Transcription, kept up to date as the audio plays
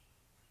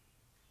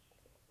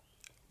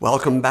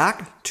Welcome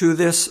back to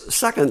this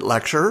second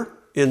lecture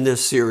in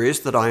this series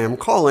that I am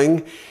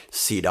calling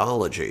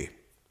Seedology.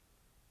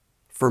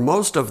 For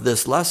most of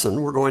this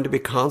lesson, we're going to be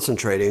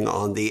concentrating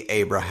on the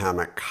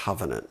Abrahamic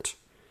covenant.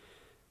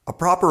 A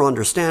proper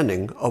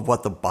understanding of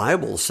what the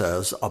Bible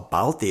says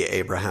about the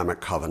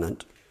Abrahamic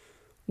covenant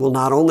will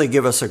not only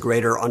give us a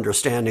greater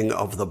understanding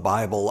of the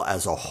Bible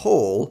as a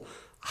whole,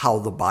 how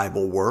the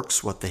Bible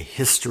works, what the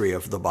history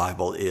of the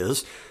Bible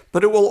is,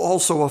 but it will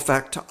also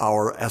affect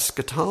our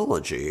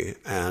eschatology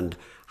and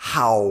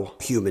how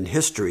human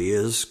history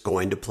is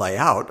going to play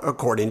out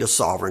according to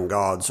sovereign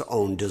God's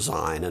own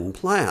design and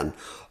plan.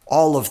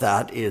 All of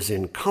that is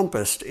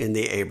encompassed in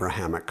the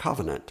Abrahamic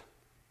covenant.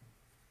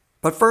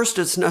 But first,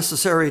 it's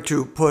necessary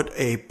to put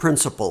a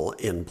principle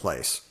in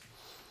place.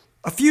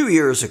 A few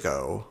years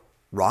ago,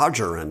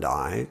 Roger and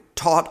I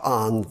taught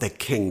on the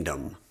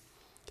kingdom.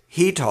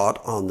 He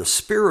taught on the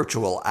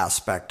spiritual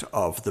aspect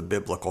of the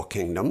biblical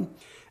kingdom,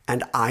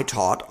 and I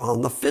taught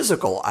on the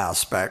physical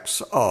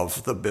aspects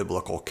of the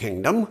biblical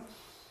kingdom.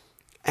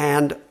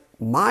 And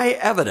my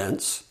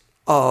evidence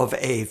of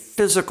a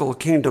physical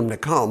kingdom to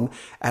come,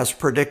 as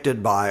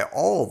predicted by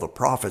all the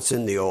prophets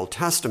in the Old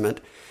Testament,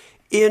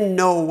 in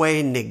no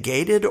way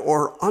negated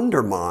or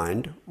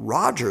undermined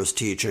Roger's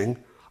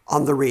teaching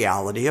on the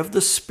reality of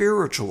the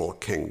spiritual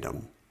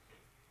kingdom.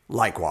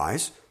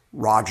 Likewise,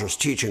 Roger's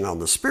teaching on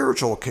the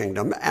spiritual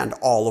kingdom and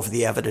all of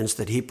the evidence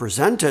that he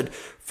presented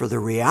for the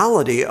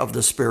reality of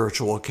the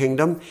spiritual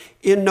kingdom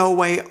in no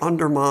way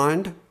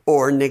undermined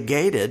or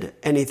negated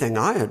anything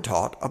I had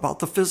taught about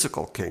the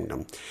physical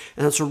kingdom.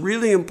 And it's a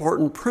really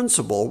important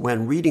principle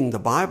when reading the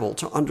Bible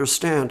to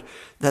understand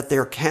that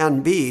there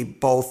can be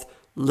both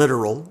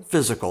literal,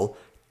 physical,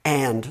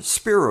 and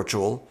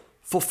spiritual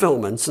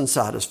fulfillments and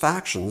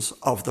satisfactions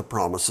of the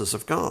promises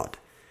of God.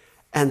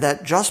 And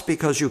that just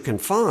because you can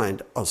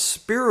find a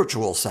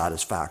spiritual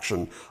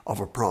satisfaction of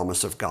a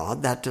promise of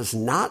God, that does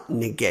not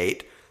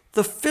negate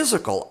the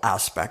physical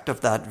aspect of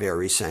that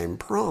very same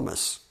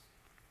promise.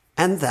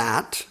 And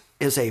that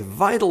is a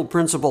vital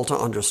principle to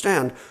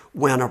understand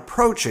when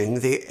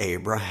approaching the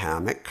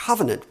Abrahamic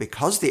covenant,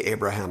 because the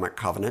Abrahamic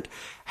covenant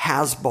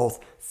has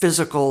both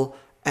physical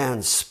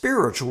and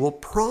spiritual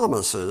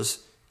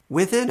promises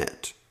within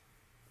it.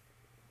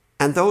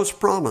 And those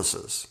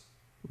promises,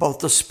 both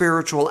the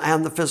spiritual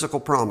and the physical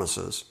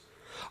promises,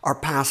 are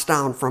passed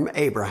down from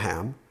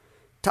Abraham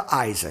to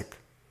Isaac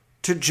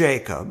to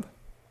Jacob.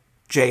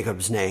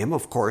 Jacob's name,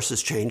 of course,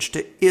 is changed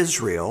to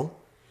Israel.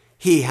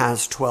 He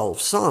has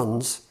 12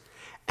 sons.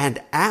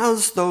 And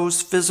as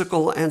those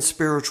physical and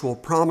spiritual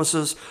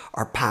promises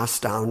are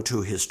passed down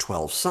to his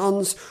 12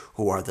 sons,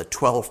 who are the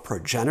 12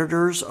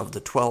 progenitors of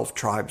the 12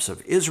 tribes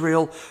of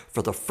Israel,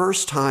 for the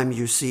first time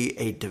you see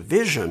a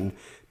division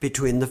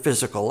between the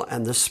physical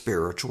and the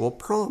spiritual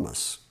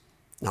promise.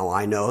 Now,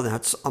 I know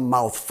that's a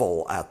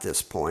mouthful at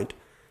this point,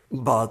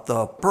 but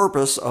the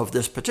purpose of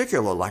this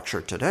particular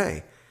lecture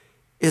today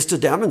is to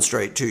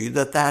demonstrate to you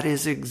that that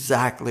is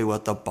exactly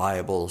what the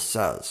Bible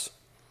says.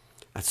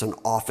 That's an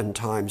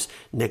oftentimes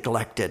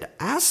neglected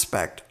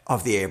aspect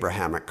of the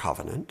Abrahamic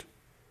covenant,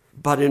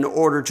 but in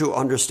order to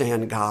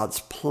understand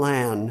God's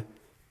plan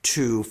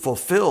to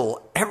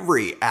fulfill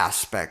every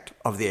aspect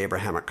of the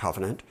Abrahamic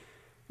covenant,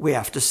 we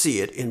have to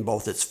see it in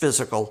both its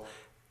physical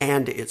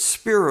and its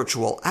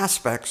spiritual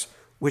aspects,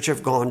 which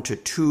have gone to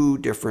two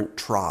different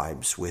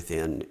tribes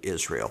within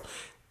Israel.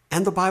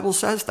 And the Bible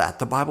says that.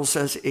 The Bible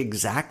says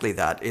exactly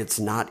that. It's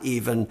not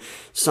even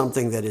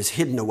something that is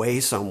hidden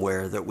away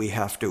somewhere that we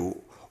have to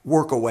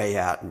work away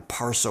at and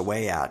parse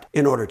away at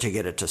in order to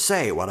get it to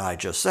say what I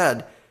just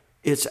said.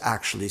 It's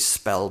actually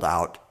spelled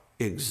out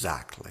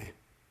exactly.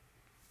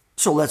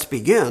 So let's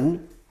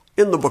begin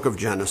in the book of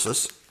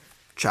Genesis,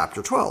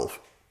 chapter 12.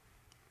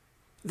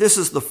 This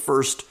is the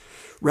first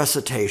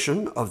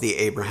recitation of the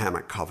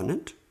Abrahamic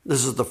covenant.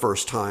 This is the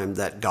first time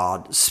that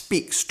God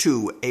speaks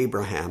to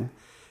Abraham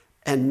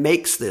and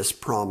makes this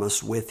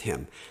promise with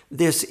him.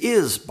 This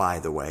is, by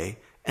the way,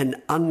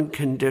 an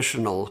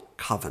unconditional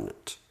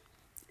covenant.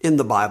 In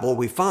the Bible,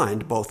 we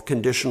find both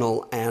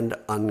conditional and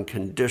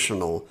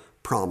unconditional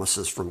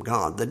promises from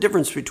God. The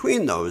difference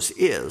between those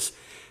is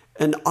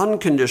an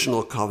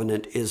unconditional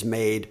covenant is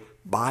made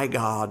by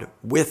God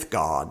with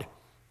God,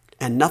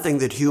 and nothing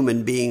that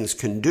human beings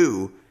can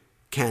do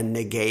can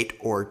negate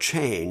or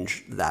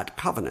change that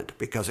covenant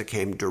because it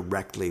came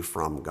directly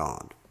from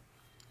God.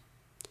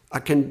 A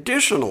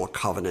conditional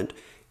covenant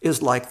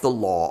is like the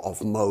law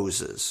of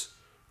Moses,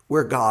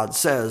 where God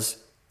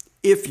says,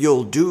 if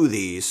you'll do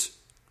these,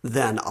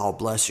 then I'll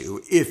bless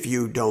you. If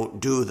you don't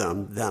do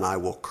them, then I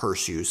will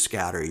curse you,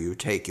 scatter you,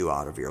 take you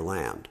out of your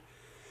land.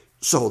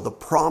 So the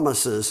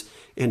promises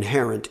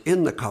inherent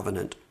in the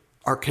covenant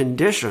are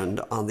conditioned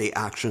on the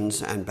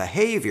actions and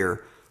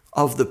behavior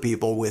of the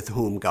people with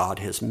whom God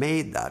has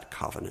made that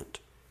covenant.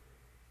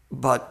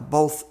 But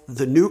both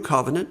the New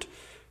Covenant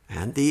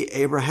and the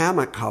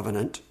Abrahamic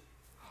covenant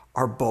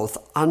are both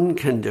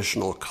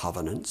unconditional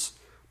covenants,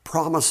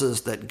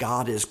 promises that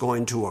God is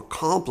going to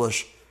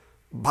accomplish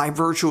by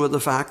virtue of the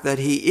fact that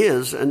he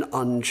is an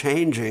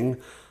unchanging,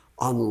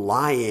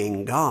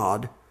 unlying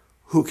God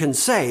who can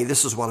say,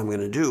 this is what I'm going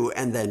to do,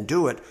 and then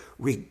do it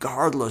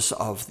regardless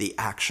of the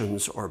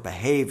actions or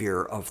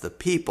behavior of the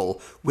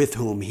people with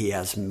whom he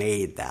has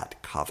made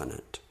that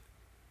covenant.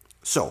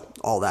 So,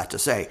 all that to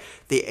say,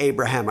 the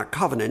Abrahamic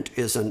covenant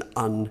is an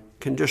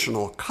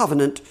unconditional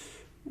covenant.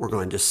 We're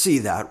going to see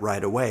that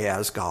right away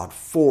as God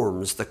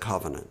forms the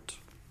covenant.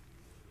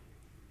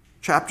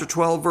 Chapter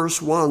 12,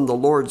 verse 1, the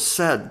Lord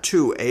said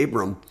to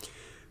Abram,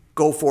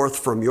 "Go forth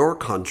from your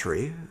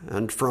country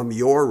and from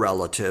your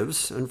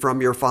relatives and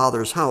from your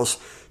father's house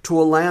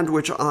to a land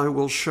which I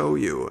will show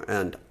you,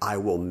 and I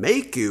will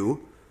make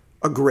you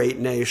a great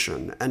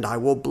nation, and I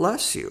will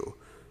bless you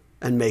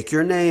and make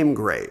your name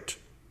great.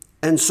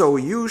 And so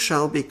you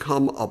shall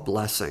become a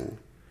blessing,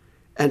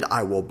 and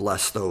I will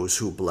bless those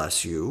who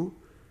bless you,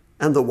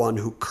 and the one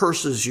who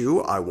curses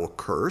you I will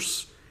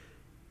curse,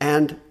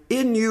 and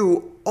in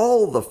you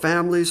all the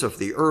families of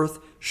the earth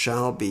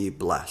shall be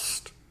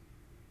blessed."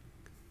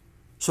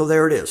 So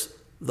there it is,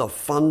 the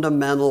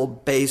fundamental,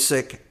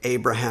 basic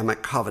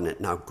Abrahamic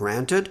covenant. Now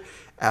granted,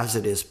 as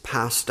it is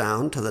passed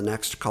down to the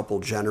next couple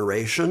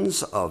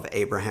generations of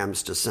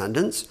Abraham's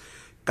descendants,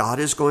 God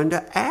is going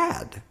to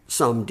add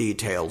some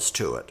details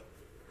to it.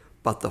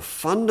 But the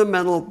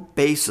fundamental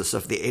basis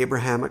of the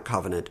Abrahamic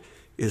covenant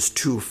is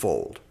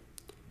twofold.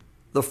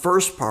 The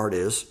first part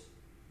is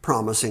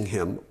promising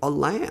him a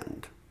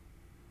land.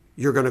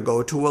 You're going to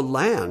go to a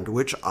land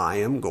which I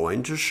am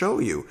going to show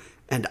you,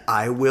 and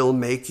I will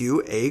make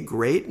you a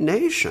great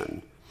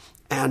nation,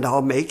 and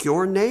I'll make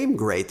your name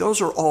great.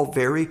 Those are all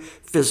very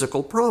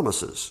physical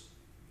promises.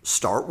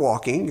 Start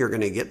walking. You're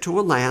going to get to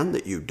a land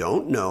that you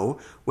don't know.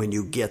 When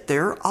you get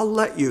there, I'll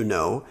let you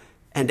know.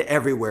 And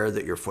everywhere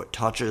that your foot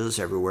touches,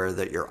 everywhere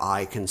that your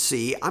eye can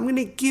see, I'm going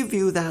to give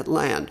you that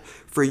land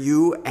for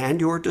you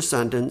and your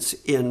descendants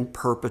in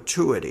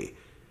perpetuity.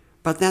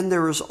 But then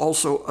there is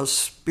also a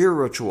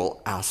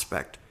spiritual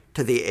aspect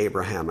to the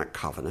Abrahamic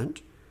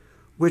covenant,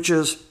 which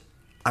is,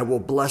 I will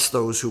bless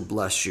those who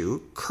bless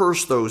you,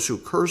 curse those who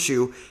curse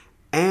you,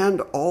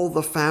 and all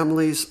the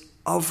families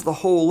of the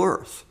whole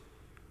earth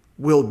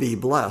will be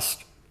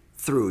blessed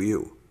through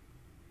you.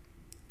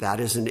 That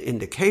is an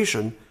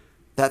indication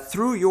that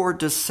through your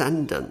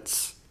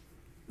descendants,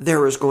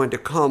 there is going to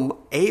come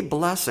a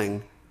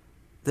blessing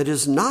that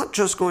is not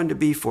just going to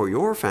be for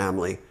your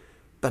family,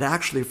 but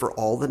actually for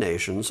all the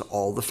nations,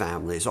 all the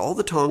families, all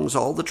the tongues,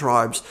 all the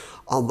tribes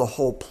on the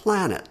whole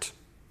planet.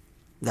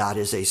 That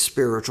is a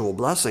spiritual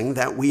blessing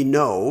that we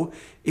know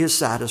is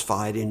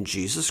satisfied in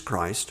Jesus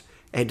Christ,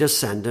 a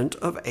descendant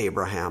of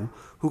Abraham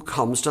who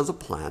comes to the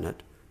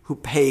planet, who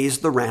pays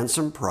the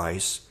ransom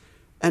price,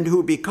 and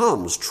who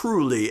becomes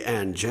truly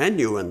and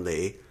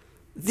genuinely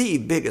the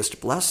biggest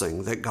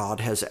blessing that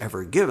God has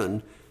ever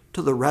given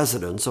to the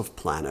residents of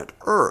planet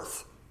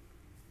Earth.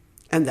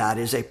 And that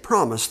is a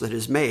promise that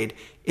is made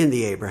in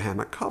the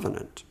Abrahamic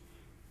covenant.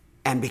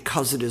 And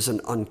because it is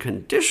an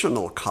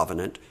unconditional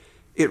covenant,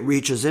 it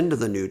reaches into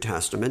the New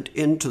Testament,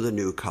 into the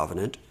New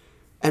Covenant,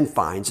 and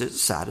finds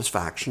its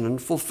satisfaction and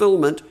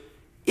fulfillment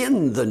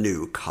in the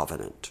New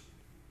Covenant.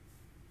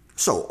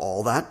 So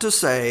all that to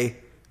say,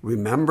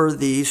 remember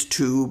these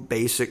two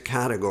basic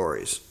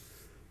categories.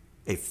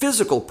 A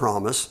physical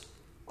promise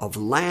of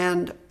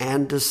land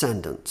and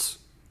descendants,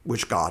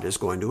 which God is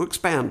going to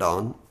expand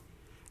on,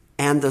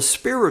 and the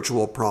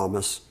spiritual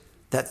promise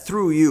that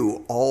through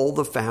you all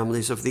the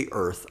families of the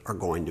earth are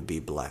going to be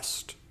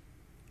blessed.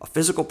 A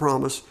physical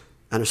promise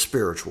and a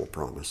spiritual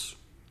promise.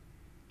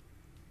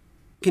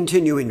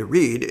 Continuing to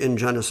read in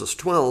Genesis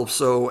 12,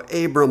 so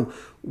Abram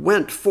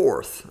went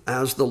forth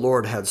as the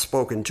Lord had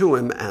spoken to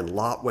him, and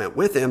Lot went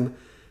with him.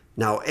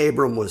 Now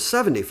Abram was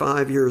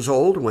 75 years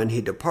old when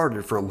he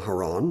departed from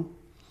Haran.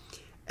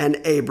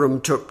 And Abram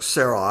took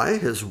Sarai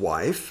his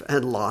wife,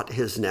 and Lot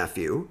his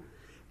nephew,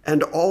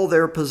 and all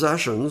their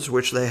possessions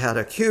which they had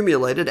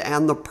accumulated,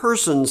 and the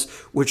persons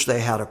which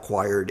they had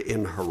acquired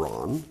in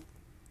Haran.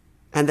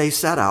 And they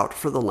set out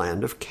for the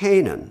land of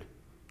Canaan.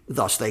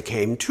 Thus they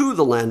came to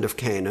the land of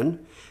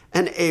Canaan,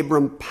 and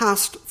Abram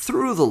passed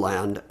through the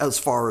land as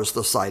far as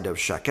the site of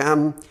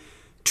Shechem,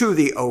 to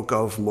the oak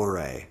of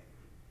Moreh.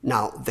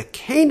 Now the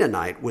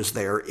Canaanite was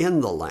there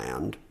in the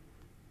land,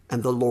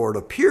 and the Lord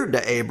appeared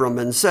to Abram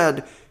and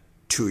said,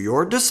 "To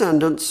your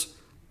descendants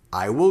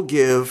I will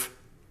give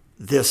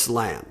this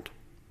land."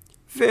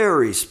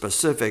 Very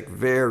specific,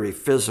 very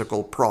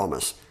physical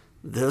promise.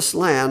 This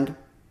land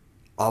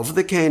of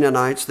the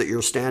Canaanites that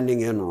you're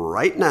standing in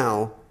right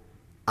now,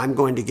 I'm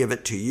going to give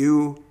it to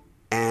you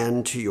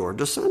and to your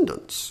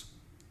descendants.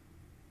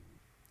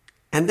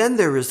 And then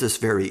there is this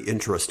very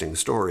interesting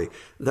story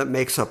that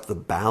makes up the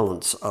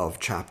balance of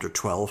chapter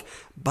 12,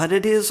 but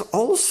it is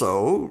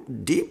also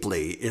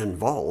deeply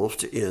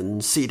involved in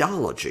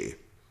seedology.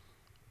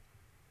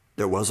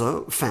 There was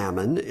a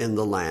famine in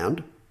the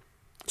land,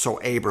 so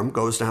Abram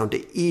goes down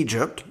to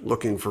Egypt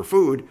looking for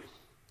food,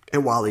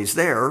 and while he's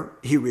there,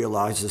 he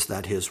realizes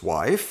that his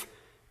wife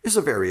is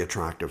a very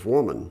attractive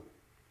woman.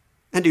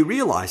 And he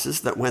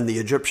realizes that when the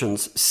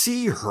Egyptians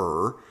see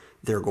her,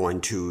 They're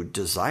going to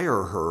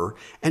desire her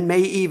and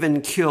may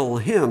even kill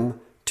him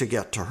to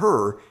get to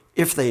her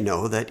if they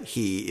know that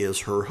he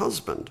is her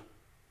husband.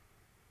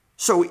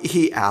 So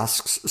he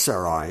asks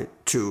Sarai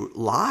to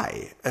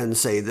lie and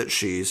say that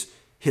she's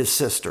his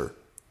sister.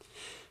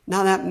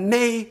 Now that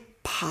may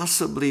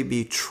possibly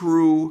be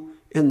true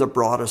in the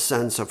broadest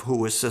sense of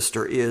who his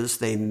sister is.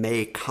 They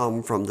may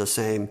come from the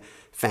same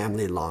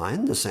family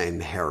line, the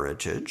same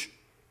heritage.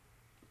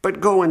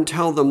 But go and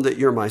tell them that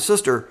you're my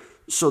sister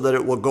so that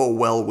it will go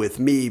well with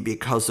me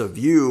because of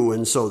you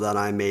and so that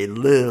I may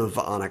live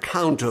on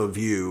account of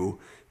you,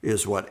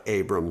 is what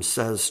Abram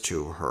says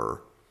to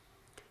her.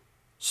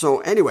 So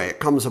anyway, it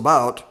comes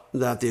about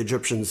that the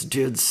Egyptians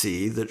did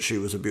see that she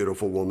was a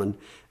beautiful woman,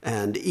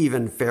 and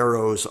even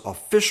Pharaoh's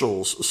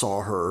officials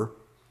saw her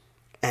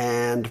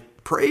and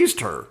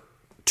praised her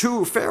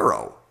to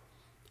Pharaoh.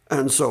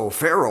 And so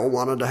Pharaoh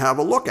wanted to have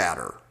a look at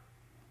her.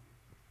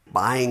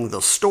 Buying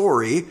the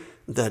story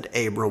that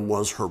Abram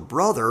was her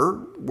brother,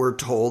 we're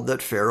told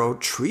that Pharaoh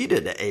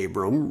treated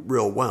Abram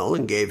real well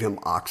and gave him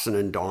oxen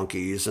and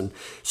donkeys and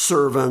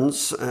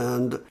servants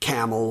and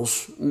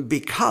camels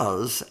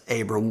because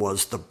Abram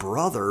was the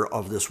brother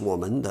of this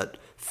woman that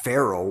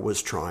Pharaoh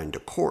was trying to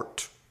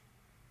court.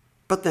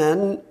 But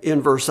then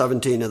in verse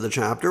 17 of the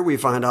chapter, we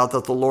find out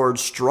that the Lord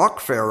struck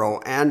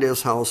Pharaoh and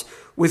his house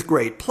with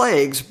great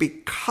plagues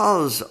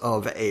because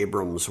of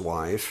Abram's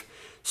wife.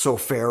 So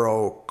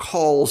Pharaoh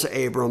calls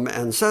Abram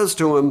and says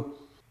to him,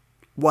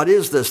 "What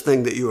is this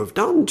thing that you have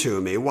done to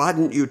me? Why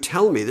didn't you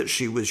tell me that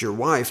she was your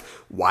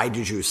wife? Why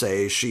did you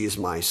say she's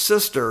my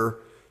sister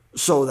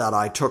so that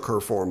I took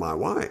her for my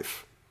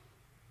wife?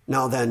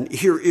 Now then,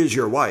 here is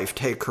your wife,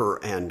 take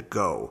her and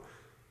go."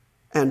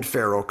 And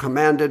Pharaoh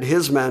commanded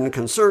his men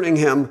concerning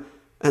him,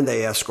 and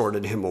they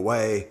escorted him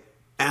away,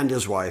 and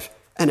his wife,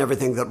 and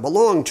everything that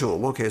belonged to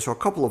him. Okay, so a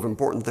couple of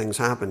important things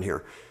happen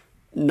here.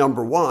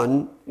 Number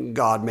one,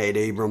 God made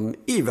Abram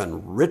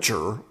even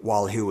richer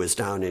while he was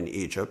down in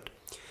Egypt.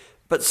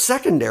 But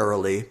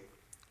secondarily,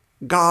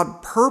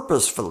 God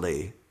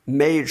purposefully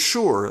made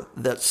sure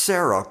that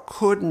Sarah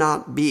could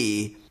not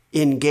be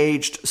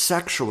engaged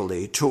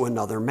sexually to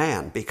another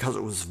man because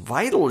it was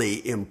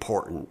vitally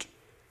important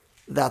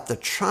that the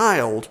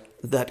child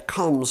that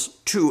comes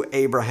to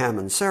Abraham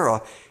and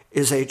Sarah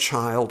is a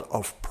child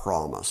of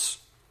promise,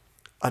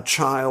 a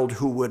child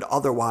who would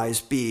otherwise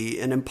be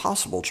an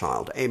impossible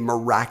child, a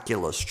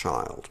miraculous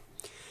child.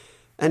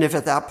 And if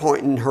at that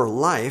point in her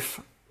life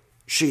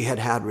she had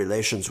had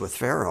relations with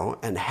Pharaoh,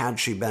 and had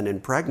she been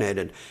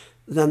impregnated,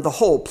 then the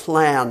whole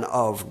plan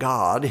of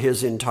God,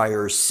 his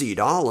entire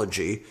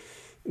seedology,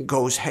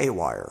 goes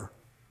haywire.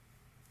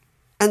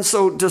 And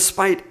so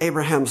despite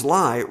Abraham's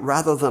lie,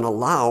 rather than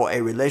allow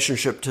a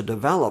relationship to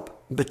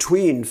develop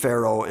between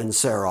Pharaoh and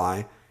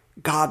Sarai,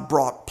 God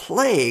brought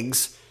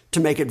plagues to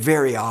make it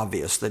very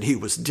obvious that he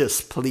was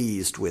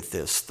displeased with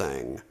this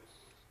thing.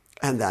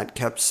 And that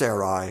kept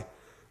Sarai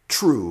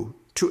true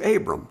to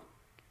Abram,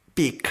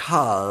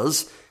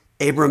 because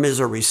Abram is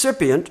a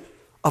recipient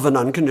of an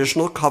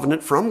unconditional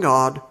covenant from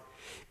God.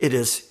 It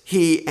is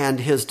he and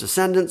his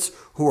descendants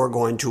who are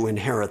going to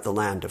inherit the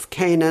land of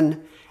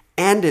Canaan,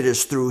 and it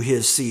is through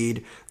his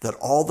seed that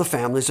all the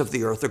families of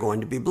the earth are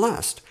going to be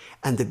blessed.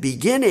 And the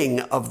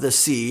beginning of the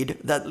seed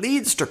that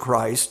leads to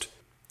Christ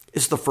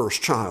is the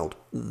first child,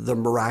 the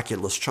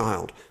miraculous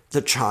child,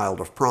 the child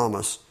of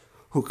promise,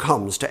 who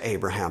comes to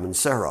Abraham and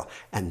Sarah.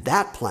 And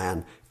that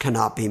plan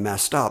cannot be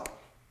messed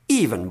up,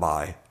 even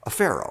by a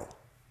Pharaoh.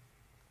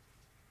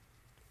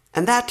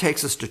 And that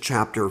takes us to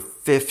chapter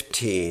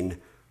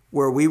 15,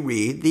 where we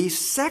read the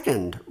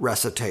second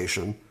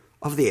recitation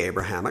of the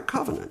Abrahamic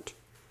covenant.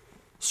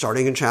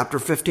 Starting in chapter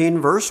 15,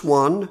 verse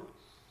 1,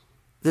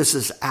 this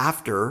is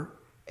after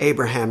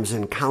Abraham's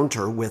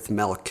encounter with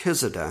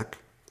Melchizedek.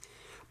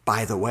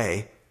 By the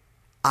way,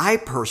 I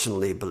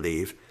personally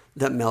believe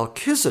that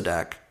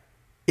Melchizedek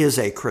is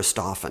a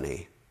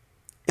Christophany.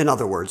 In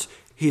other words,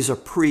 he's a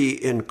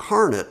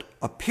pre-incarnate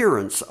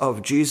appearance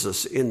of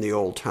Jesus in the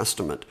Old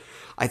Testament.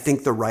 I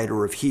think the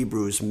writer of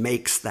Hebrews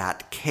makes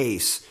that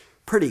case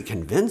pretty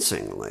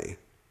convincingly.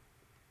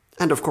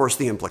 And of course,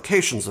 the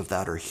implications of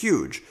that are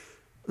huge,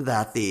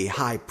 that the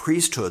high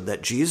priesthood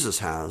that Jesus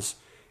has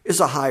is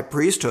a high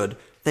priesthood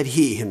that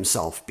he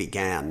himself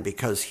began,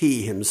 because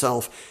he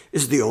himself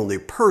is the only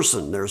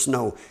person. There's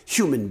no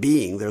human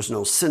being, there's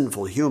no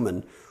sinful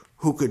human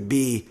who could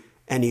be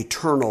an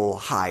eternal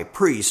high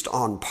priest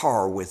on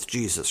par with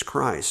Jesus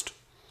Christ.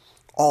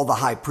 All the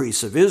high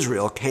priests of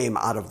Israel came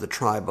out of the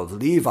tribe of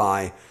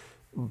Levi,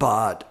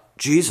 but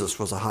Jesus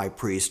was a high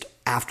priest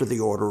after the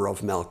order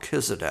of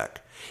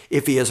Melchizedek.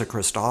 If he is a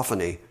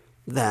Christophany,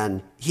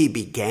 then he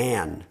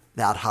began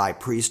that high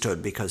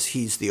priesthood because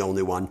he's the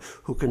only one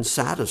who can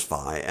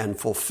satisfy and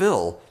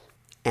fulfill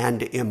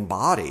and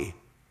embody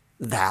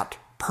that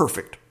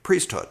perfect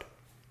priesthood.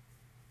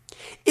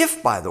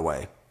 If, by the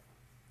way,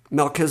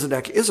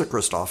 Melchizedek is a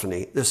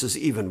Christophany, this is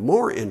even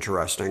more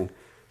interesting,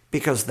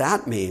 because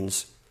that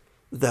means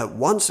that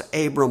once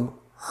Abram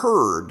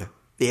heard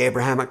the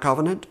Abrahamic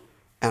covenant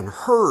and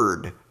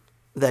heard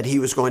that he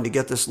was going to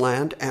get this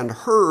land and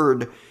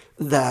heard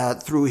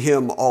that through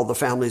him all the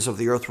families of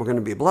the earth were going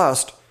to be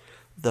blessed,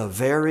 the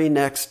very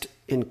next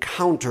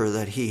encounter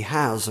that he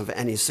has of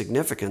any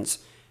significance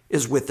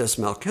is with this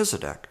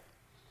Melchizedek,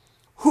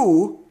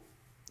 who,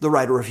 the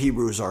writer of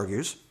Hebrews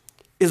argues,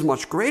 is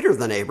much greater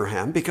than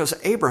Abraham because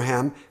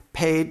Abraham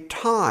paid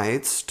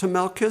tithes to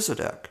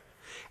Melchizedek,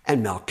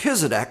 and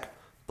Melchizedek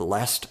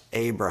blessed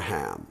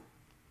Abraham.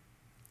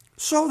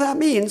 So that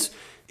means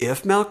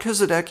if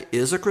Melchizedek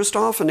is a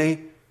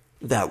Christophany,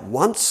 that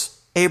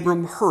once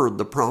Abram heard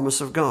the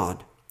promise of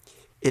God,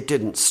 it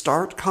didn't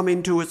start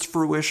coming to its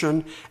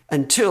fruition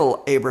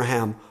until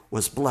Abraham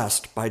was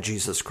blessed by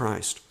Jesus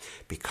Christ.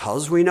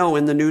 Because we know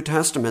in the New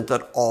Testament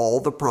that all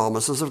the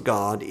promises of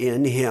God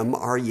in him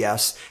are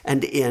yes,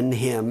 and in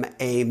him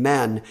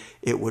amen,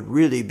 it would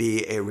really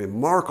be a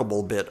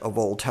remarkable bit of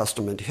Old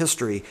Testament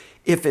history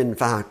if in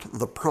fact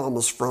the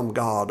promise from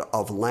God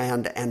of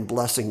land and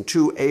blessing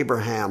to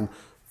Abraham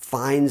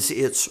finds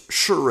its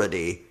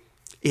surety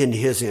in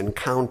his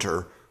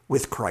encounter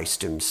with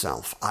Christ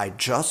himself. I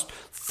just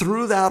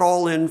threw that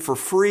all in for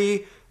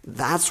free.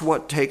 That's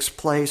what takes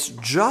place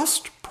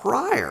just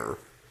prior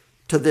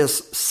to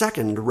this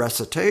second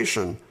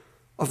recitation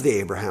of the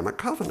Abrahamic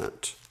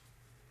covenant.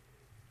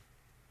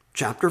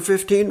 Chapter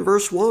 15,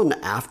 verse 1,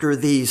 after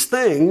these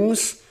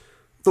things,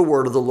 the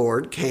word of the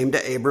Lord came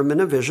to Abram in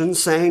a vision,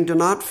 saying, Do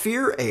not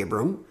fear,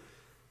 Abram.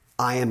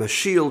 I am a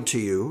shield to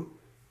you.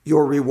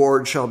 Your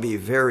reward shall be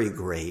very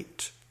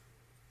great.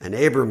 And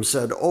Abram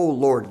said, O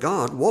Lord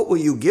God, what will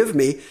you give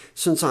me,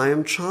 since I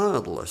am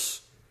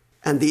childless?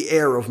 And the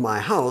heir of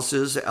my house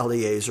is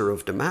Eliezer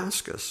of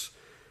Damascus.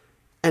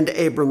 And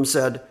Abram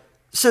said,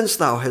 Since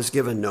thou hast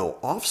given no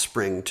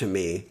offspring to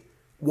me,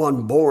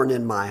 one born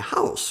in my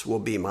house will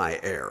be my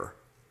heir.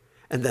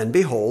 And then,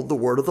 behold, the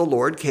word of the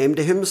Lord came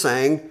to him,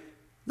 saying,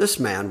 This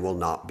man will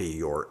not be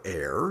your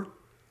heir,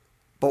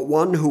 but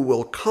one who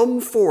will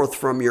come forth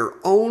from your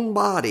own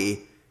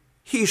body,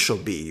 he shall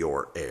be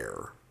your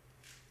heir.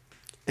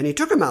 And he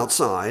took him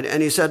outside,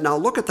 and he said, Now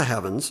look at the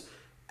heavens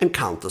and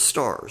count the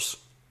stars,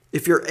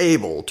 if you're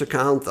able to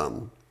count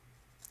them.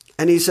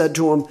 And he said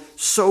to him,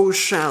 So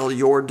shall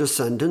your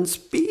descendants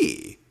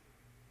be.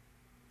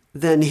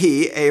 Then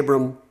he,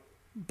 Abram,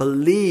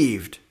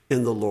 believed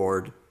in the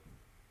Lord,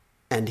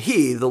 and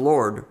he, the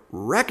Lord,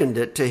 reckoned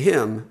it to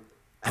him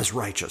as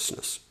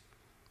righteousness.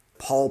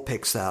 Paul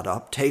picks that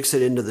up, takes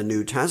it into the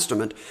New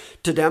Testament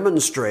to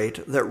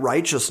demonstrate that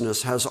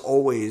righteousness has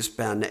always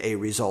been a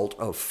result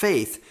of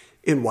faith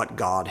in what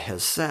God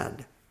has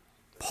said.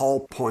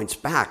 Paul points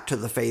back to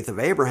the faith of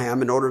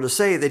Abraham in order to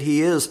say that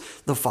he is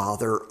the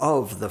father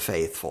of the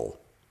faithful.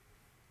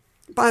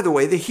 By the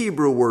way, the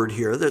Hebrew word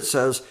here that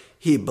says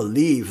he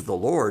believed the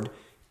Lord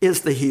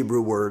is the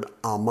Hebrew word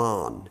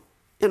aman.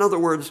 In other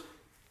words,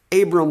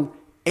 Abram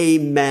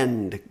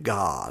amened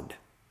God.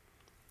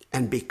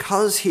 And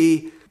because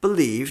he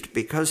believed,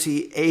 because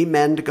he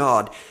amened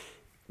God,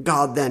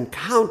 God then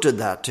counted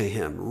that to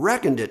him,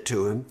 reckoned it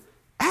to him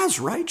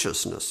as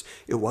righteousness.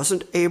 It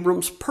wasn't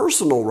Abram's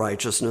personal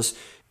righteousness.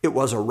 It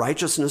was a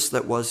righteousness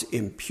that was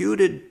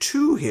imputed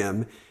to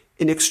him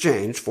in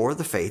exchange for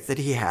the faith that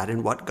he had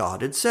in what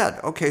God had said.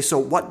 Okay, so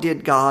what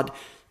did God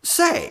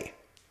say?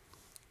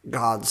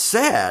 God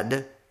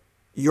said,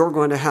 you're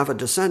going to have a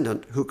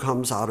descendant who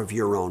comes out of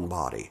your own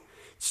body.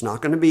 It's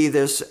not going to be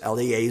this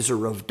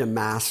Eliezer of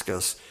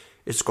Damascus.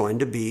 It's going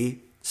to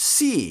be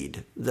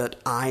seed that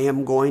I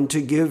am going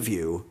to give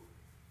you,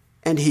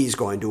 and he's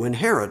going to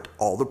inherit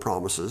all the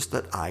promises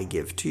that I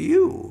give to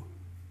you.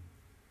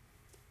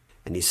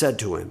 And he said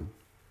to him,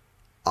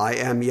 I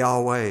am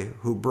Yahweh,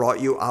 who brought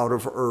you out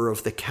of Ur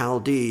of the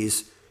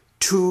Chaldees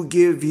to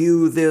give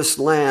you this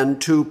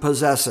land to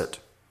possess it.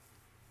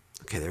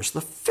 Okay, there's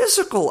the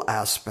physical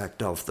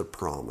aspect of the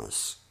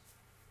promise.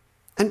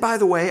 And by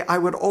the way, I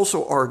would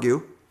also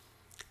argue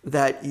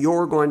that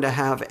you're going to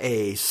have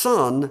a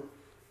son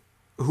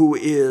who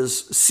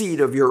is seed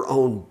of your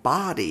own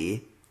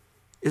body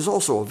is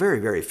also a very,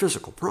 very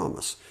physical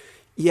promise.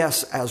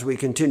 Yes, as we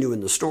continue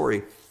in the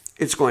story,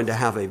 it's going to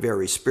have a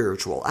very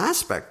spiritual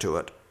aspect to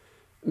it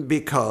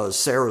because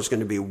Sarah's going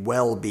to be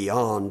well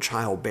beyond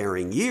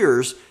childbearing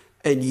years,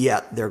 and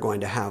yet they're going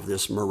to have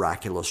this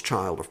miraculous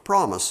child of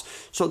promise.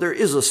 So there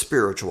is a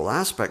spiritual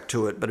aspect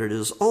to it, but it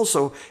is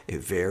also a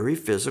very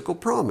physical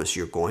promise.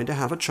 You're going to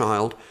have a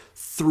child.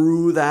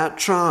 Through that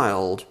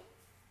child,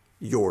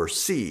 your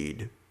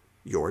seed,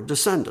 your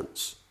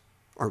descendants,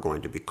 are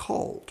going to be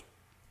called.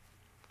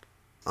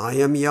 I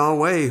am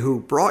Yahweh who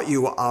brought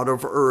you out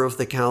of Ur of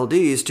the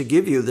Chaldees to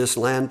give you this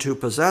land to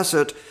possess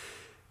it.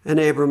 And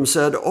Abram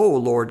said, O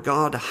Lord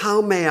God,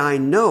 how may I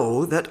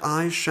know that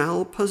I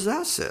shall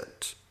possess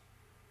it?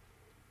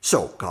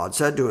 So God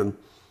said to him,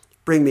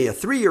 Bring me a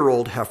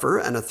 3-year-old heifer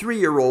and a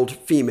 3-year-old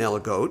female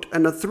goat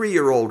and a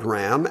 3-year-old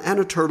ram and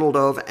a turtle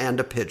dove and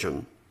a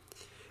pigeon.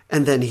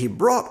 And then he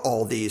brought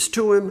all these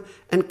to him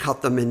and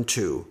cut them in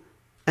two,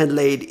 and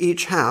laid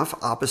each half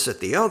opposite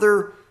the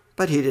other,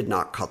 but he did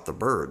not cut the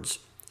birds.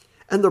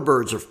 And the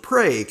birds of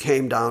prey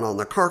came down on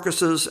the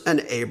carcasses, and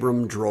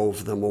Abram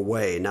drove them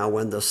away. Now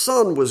when the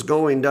sun was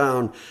going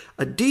down,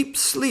 a deep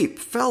sleep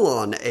fell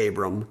on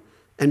Abram,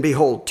 and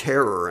behold,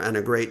 terror and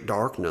a great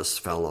darkness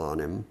fell on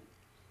him.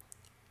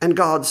 And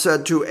God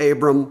said to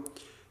Abram,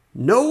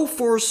 Know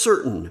for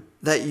certain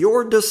that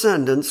your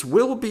descendants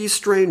will be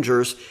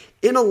strangers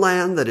in a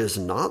land that is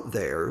not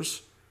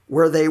theirs,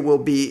 where they will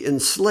be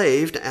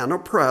enslaved and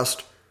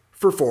oppressed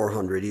for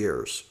 400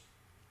 years.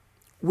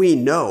 We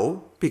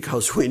know,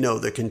 because we know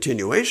the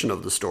continuation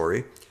of the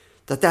story,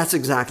 that that's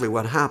exactly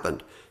what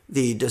happened.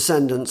 The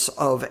descendants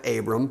of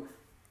Abram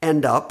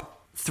end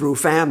up, through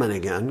famine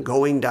again,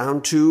 going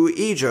down to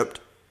Egypt,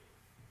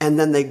 and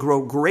then they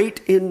grow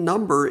great in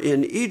number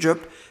in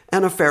Egypt,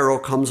 and a Pharaoh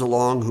comes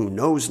along who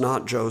knows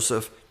not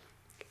Joseph,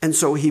 and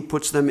so he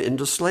puts them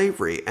into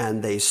slavery,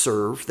 and they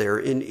serve there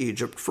in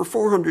Egypt for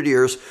 400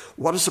 years.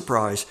 What a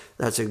surprise.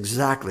 That's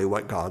exactly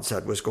what God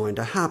said was going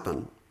to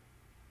happen.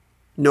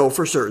 Know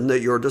for certain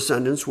that your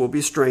descendants will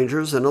be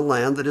strangers in a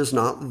land that is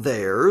not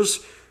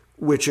theirs,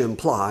 which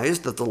implies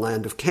that the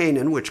land of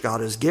Canaan, which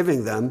God is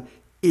giving them,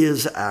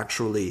 is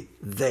actually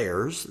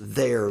theirs,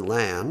 their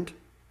land.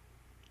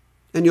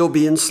 And you'll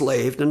be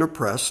enslaved and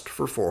oppressed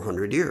for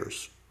 400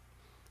 years.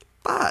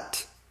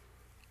 But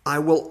I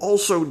will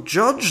also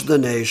judge the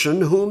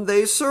nation whom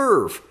they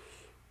serve.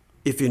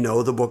 If you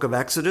know the book of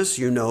Exodus,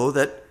 you know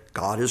that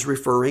God is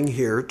referring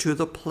here to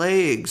the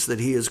plagues that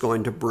he is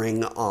going to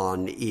bring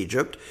on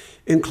Egypt,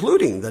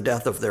 including the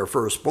death of their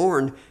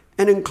firstborn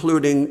and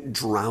including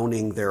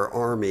drowning their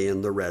army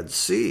in the Red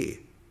Sea.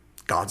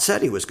 God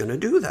said he was going to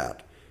do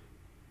that.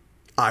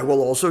 I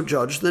will also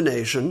judge the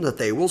nation that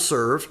they will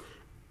serve.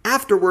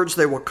 Afterwards,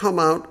 they will come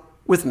out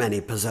with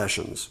many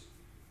possessions.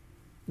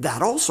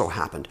 That also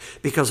happened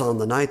because on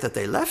the night that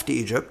they left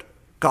Egypt,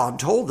 God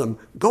told them,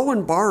 Go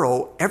and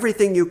borrow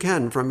everything you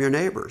can from your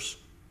neighbors.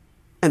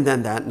 And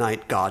then that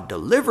night, God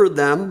delivered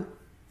them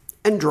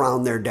and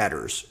drowned their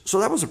debtors. So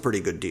that was a pretty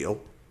good deal.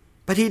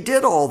 But he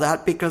did all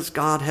that because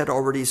God had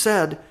already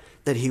said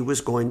that he was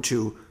going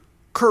to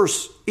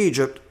curse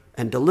Egypt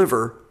and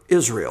deliver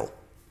Israel,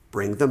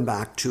 bring them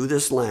back to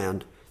this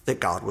land that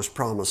God was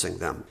promising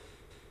them.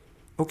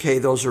 Okay,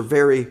 those are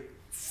very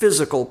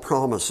physical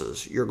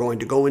promises. You're going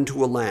to go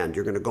into a land.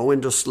 You're going to go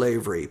into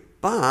slavery.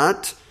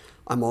 But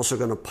I'm also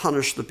going to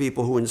punish the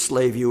people who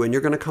enslave you, and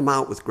you're going to come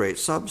out with great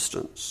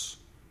substance.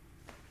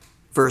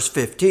 Verse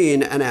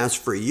 15, And as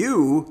for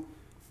you,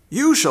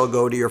 you shall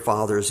go to your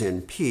fathers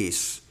in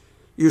peace.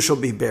 You shall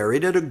be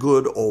buried at a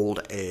good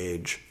old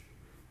age.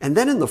 And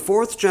then in the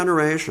 4th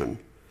generation,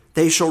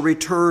 they shall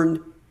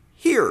return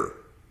here,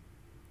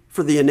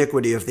 for the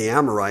iniquity of the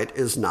Amorite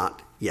is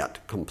not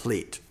yet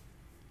complete.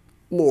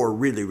 More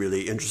really,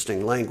 really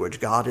interesting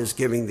language. God is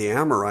giving the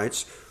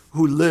Amorites,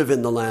 who live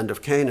in the land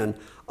of Canaan,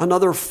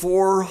 another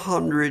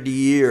 400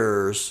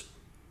 years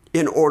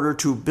in order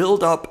to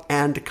build up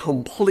and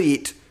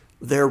complete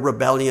their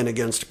rebellion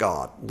against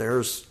God.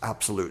 There's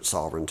absolute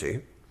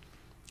sovereignty.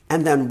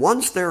 And then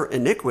once their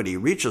iniquity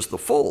reaches the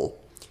full,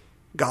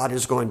 God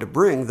is going to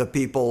bring the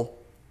people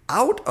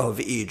out of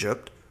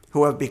Egypt,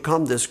 who have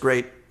become this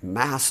great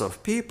mass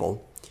of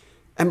people,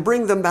 and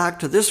bring them back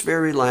to this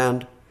very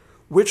land,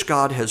 which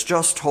God has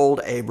just told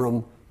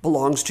Abram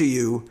belongs to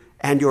you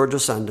and your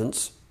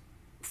descendants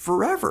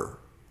forever.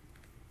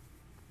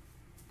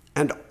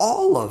 And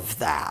all of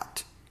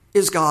that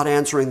is God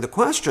answering the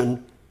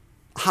question,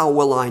 how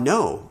will I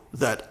know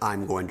that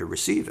I'm going to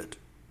receive it?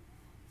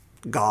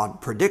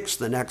 God predicts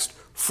the next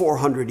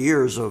 400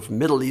 years of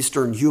Middle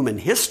Eastern human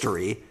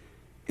history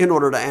in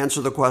order to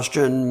answer the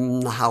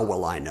question, how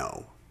will I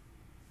know?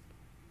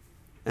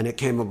 And it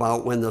came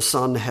about when the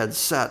sun had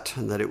set,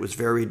 and that it was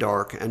very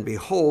dark, and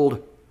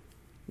behold,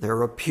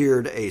 there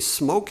appeared a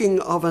smoking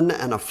oven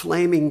and a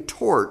flaming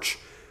torch,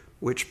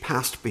 which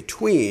passed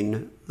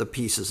between the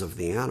pieces of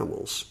the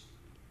animals.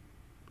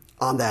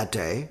 On that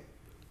day,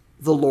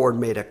 the Lord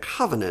made a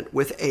covenant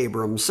with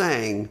Abram,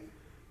 saying,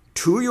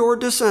 To your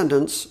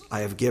descendants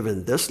I have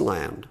given this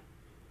land,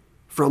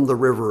 from the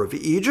river of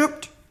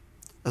Egypt,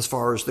 as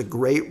far as the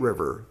great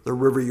river, the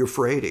river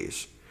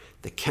Euphrates,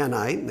 the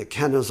Kenite and the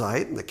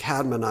Kenizzite and the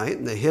Cadmonite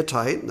and the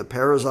Hittite and the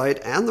Perizzite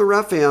and the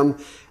Rephaim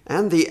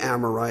and the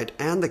Amorite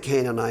and the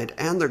Canaanite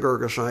and the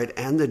Girgashite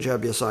and the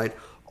Jebusite.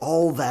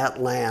 All that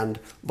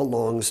land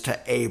belongs to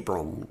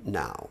Abram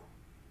now.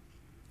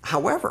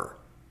 However,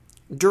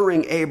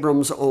 during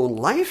Abram's own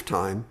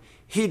lifetime,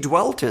 he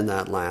dwelt in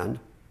that land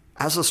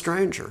as a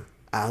stranger,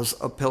 as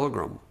a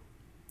pilgrim,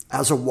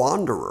 as a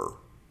wanderer,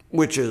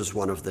 which is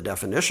one of the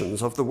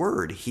definitions of the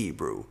word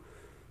Hebrew,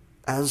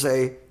 as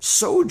a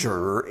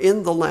sojourner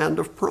in the land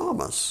of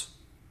promise.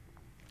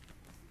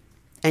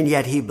 And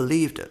yet he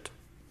believed it.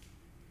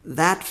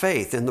 That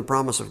faith in the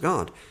promise of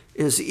God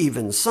is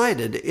even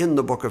cited in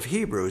the book of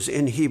Hebrews,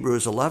 in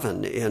Hebrews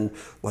 11, in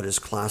what is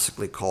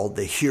classically called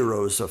the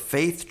Heroes of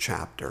Faith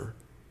chapter.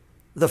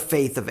 The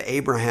faith of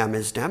Abraham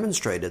is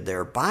demonstrated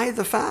there by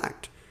the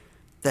fact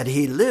that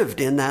he lived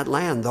in that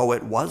land, though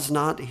it was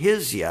not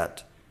his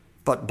yet,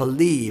 but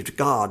believed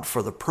God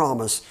for the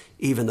promise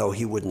even though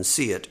he wouldn't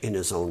see it in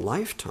his own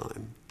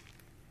lifetime.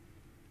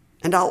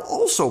 And I'll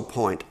also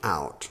point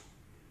out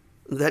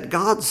that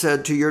God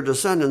said to your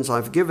descendants,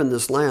 I've given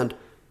this land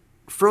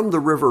from the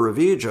river of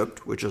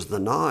Egypt, which is the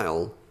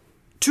Nile,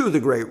 to the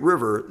great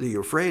river, the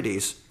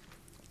Euphrates,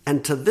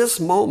 and to this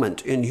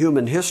moment in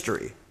human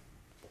history,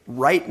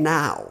 right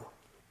now,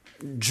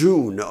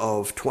 June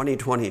of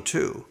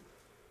 2022,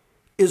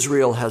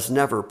 Israel has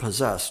never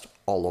possessed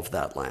all of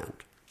that land.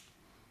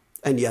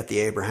 And yet the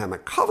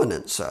Abrahamic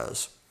covenant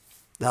says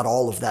that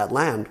all of that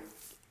land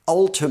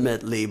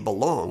ultimately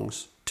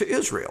belongs to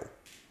Israel.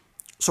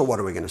 So what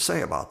are we going to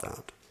say about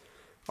that?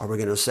 Are we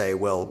going to say,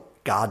 well,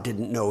 God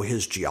didn't know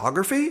his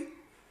geography?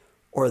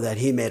 Or that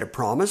he made a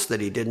promise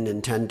that he didn't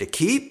intend to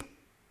keep?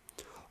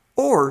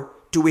 Or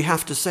do we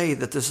have to say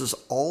that this is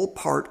all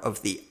part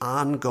of the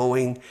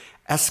ongoing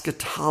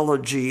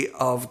eschatology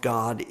of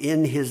God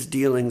in his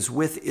dealings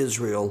with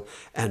Israel,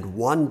 and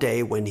one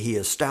day when he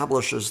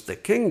establishes the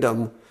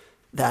kingdom,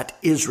 that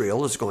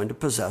Israel is going to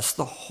possess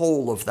the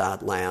whole of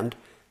that land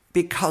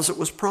because it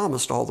was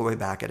promised all the way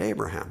back at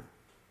Abraham?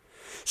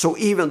 So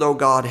even though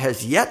God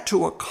has yet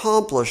to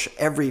accomplish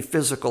every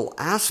physical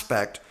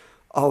aspect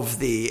of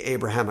the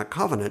Abrahamic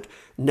covenant,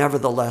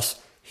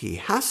 nevertheless, he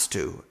has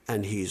to,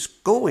 and he's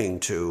going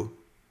to,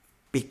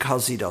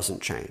 because he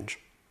doesn't change,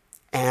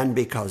 and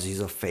because he's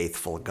a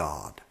faithful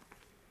God.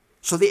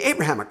 So the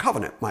Abrahamic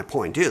covenant, my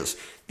point is,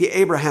 the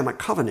Abrahamic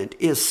covenant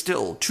is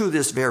still, to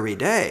this very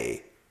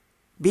day,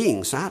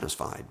 being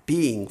satisfied,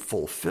 being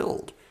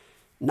fulfilled,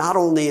 not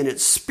only in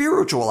its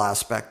spiritual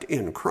aspect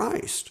in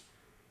Christ,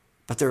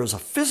 but there is a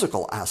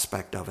physical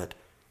aspect of it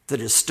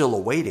that is still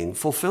awaiting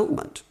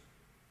fulfillment.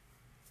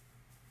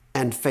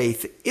 And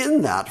faith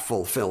in that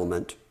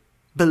fulfillment,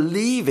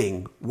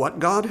 believing what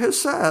God has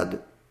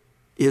said,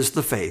 is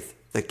the faith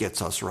that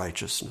gets us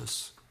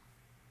righteousness.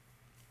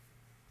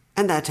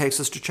 And that takes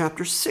us to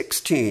chapter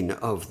 16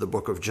 of the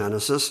book of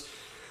Genesis,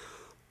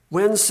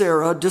 when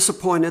Sarah,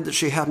 disappointed that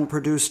she hadn't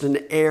produced an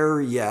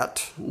heir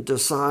yet,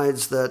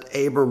 decides that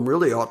Abram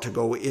really ought to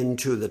go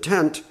into the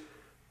tent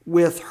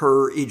with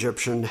her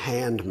Egyptian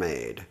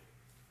handmaid,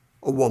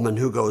 a woman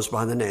who goes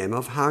by the name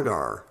of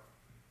Hagar.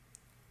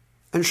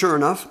 And sure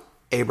enough,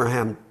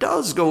 Abraham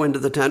does go into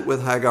the tent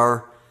with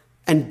Hagar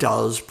and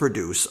does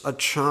produce a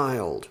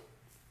child.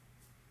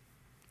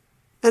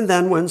 And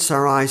then when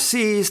Sarai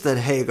sees that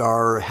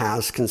Hagar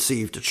has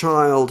conceived a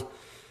child,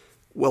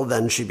 well,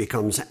 then she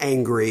becomes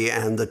angry,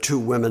 and the two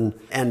women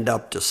end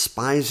up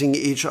despising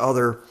each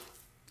other.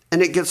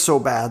 And it gets so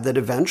bad that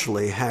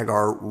eventually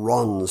Hagar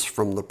runs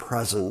from the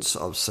presence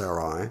of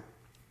Sarai.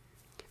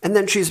 And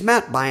then she's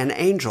met by an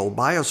angel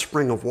by a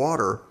spring of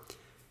water,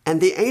 and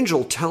the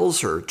angel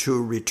tells her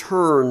to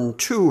return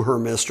to her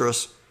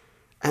mistress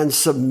and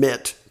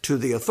submit to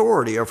the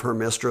authority of her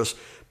mistress,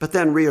 but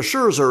then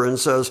reassures her and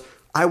says,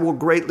 I will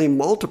greatly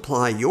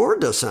multiply your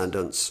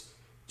descendants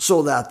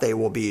so that they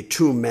will be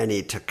too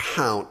many to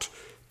count.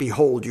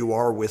 Behold, you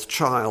are with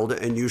child,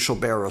 and you shall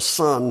bear a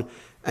son,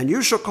 and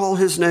you shall call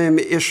his name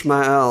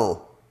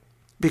Ishmael,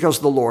 because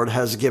the Lord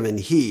has given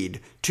heed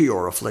to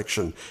your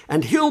affliction.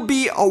 And he'll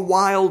be a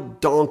wild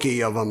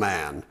donkey of a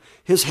man.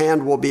 His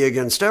hand will be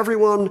against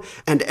everyone,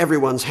 and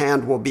everyone's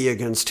hand will be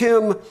against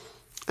him,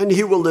 and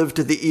he will live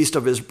to the east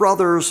of his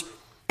brothers,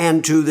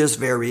 and to this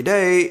very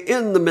day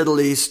in the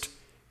Middle East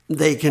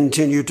they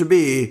continue to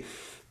be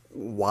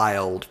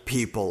wild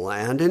people,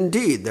 and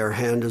indeed their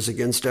hand is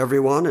against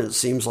everyone, and it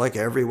seems like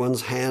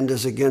everyone's hand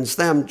is against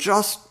them,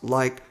 just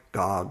like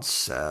God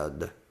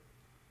said.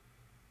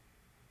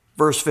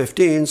 Verse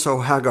 15,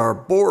 so Hagar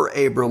bore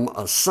Abram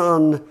a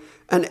son,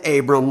 and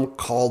Abram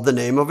called the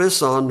name of his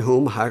son,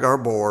 whom Hagar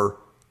bore,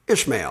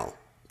 Ishmael,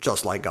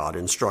 just like God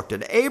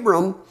instructed.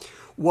 Abram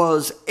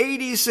was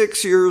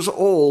 86 years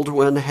old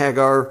when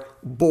Hagar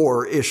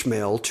bore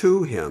Ishmael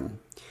to him.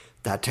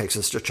 That takes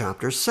us to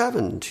chapter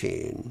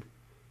 17,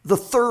 the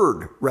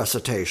third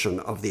recitation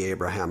of the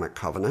Abrahamic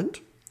covenant.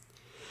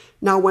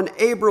 Now when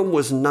Abram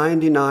was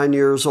 99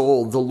 years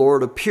old, the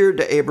Lord appeared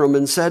to Abram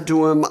and said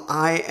to him,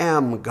 I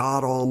am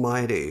God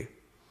Almighty.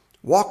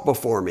 Walk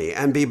before me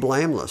and be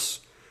blameless,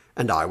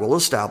 and I will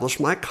establish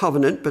my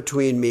covenant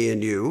between me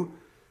and you,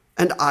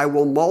 and I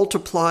will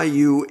multiply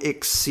you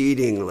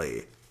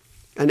exceedingly.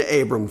 And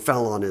Abram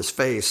fell on his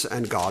face,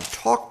 and God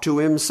talked to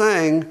him,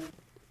 saying,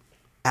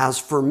 As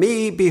for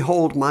me,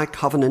 behold, my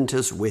covenant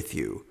is with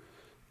you,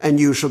 and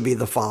you shall be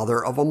the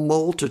father of a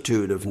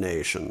multitude of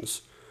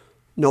nations.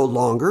 No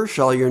longer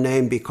shall your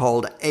name be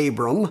called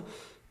Abram,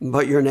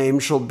 but your name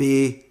shall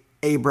be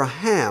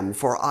Abraham,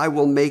 for I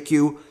will make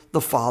you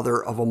the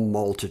father of a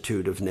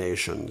multitude of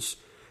nations.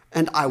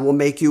 And I will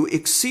make you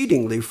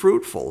exceedingly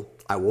fruitful.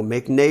 I will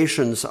make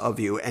nations of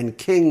you, and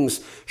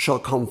kings shall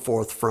come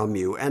forth from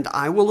you. And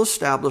I will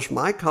establish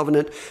my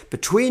covenant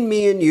between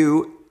me and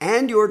you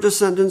and your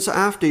descendants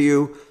after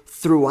you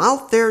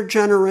throughout their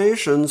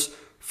generations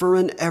for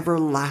an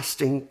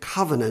everlasting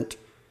covenant,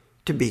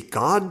 to be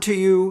God to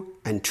you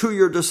and to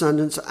your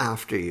descendants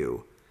after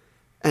you.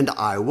 And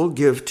I will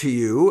give to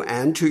you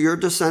and to your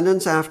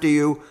descendants after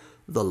you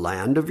the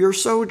land of your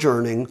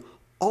sojourning,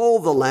 all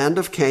the land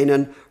of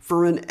Canaan,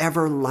 for an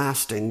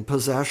everlasting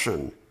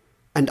possession,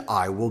 and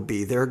I will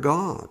be their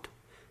God.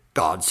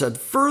 God said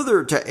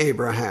further to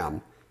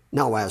Abraham,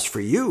 Now as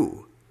for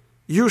you,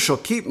 you shall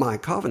keep my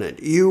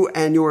covenant, you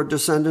and your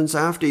descendants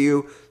after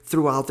you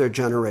throughout their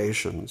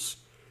generations,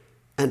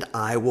 and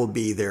I will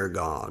be their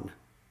God.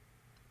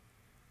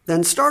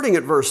 Then starting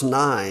at verse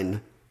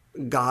 9,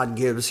 God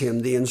gives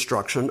him the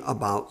instruction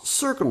about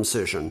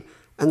circumcision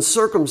and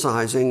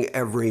circumcising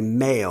every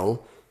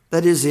male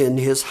that is in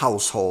his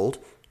household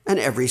and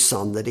every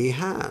son that he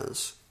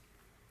has.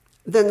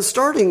 Then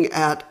starting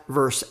at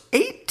verse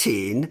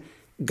 18,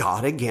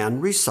 God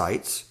again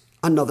recites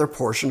another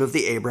portion of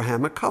the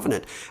Abrahamic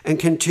covenant and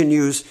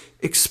continues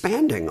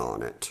expanding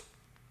on it.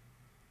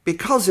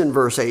 Because in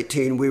verse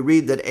 18 we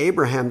read that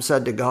Abraham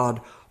said to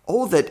God,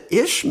 "Oh, that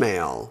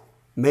Ishmael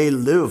may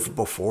live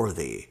before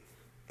thee."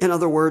 In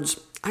other words,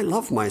 I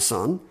love my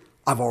son.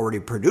 I've already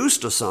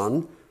produced a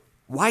son.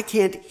 Why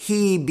can't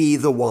he be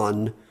the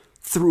one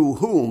through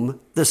whom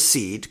the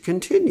seed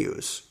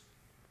continues?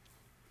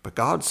 But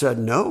God said,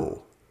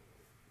 "No.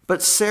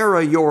 But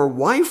Sarah, your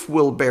wife,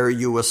 will bear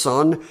you a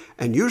son,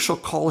 and you shall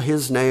call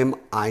his name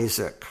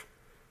Isaac.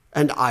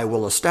 And I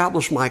will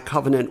establish my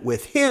covenant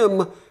with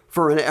him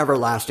for an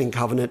everlasting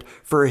covenant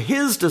for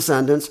his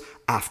descendants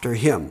after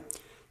him."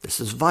 This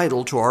is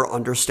vital to our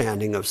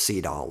understanding of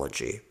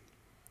seedology.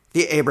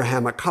 The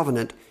Abrahamic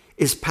covenant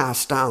is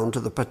passed down to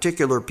the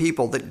particular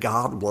people that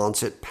God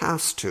wants it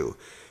passed to.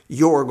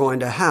 You're going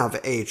to have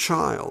a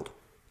child,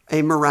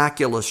 a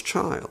miraculous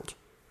child.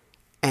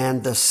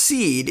 And the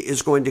seed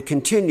is going to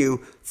continue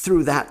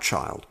through that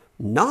child,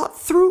 not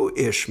through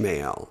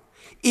Ishmael,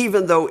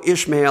 even though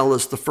Ishmael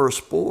is the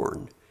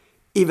firstborn.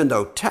 Even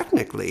though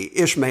technically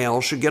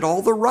Ishmael should get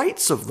all the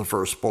rights of the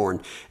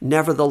firstborn,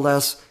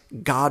 nevertheless,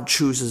 God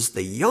chooses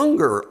the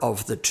younger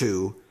of the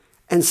two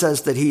and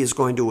says that he is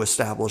going to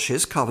establish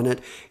his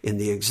covenant in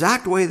the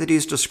exact way that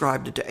he's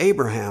described it to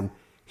Abraham.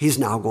 He's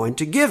now going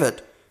to give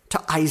it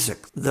to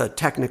Isaac, the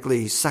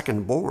technically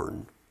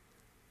second-born,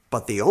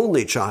 but the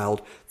only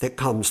child that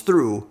comes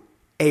through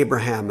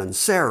Abraham and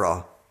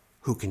Sarah,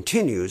 who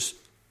continues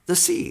the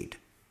seed.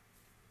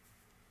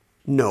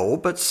 "No,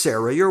 but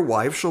Sarah your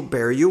wife shall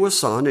bear you a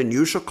son, and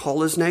you shall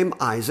call his name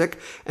Isaac,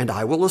 and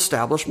I will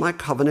establish my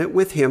covenant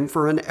with him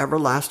for an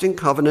everlasting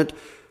covenant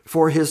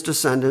for his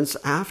descendants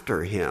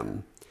after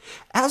him.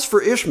 As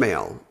for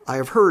Ishmael, I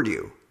have heard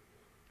you.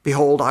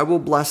 Behold, I will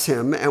bless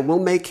him, and will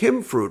make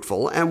him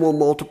fruitful, and will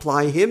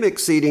multiply him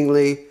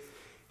exceedingly.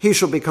 He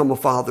shall become a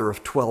father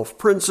of 12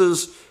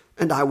 princes,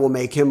 and I will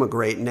make him a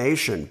great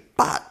nation.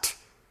 But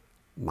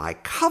my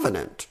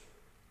covenant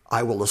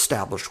I will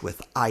establish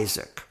with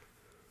Isaac,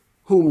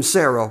 whom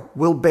Sarah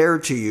will bear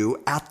to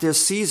you at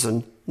this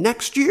season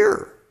next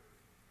year."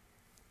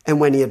 And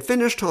when he had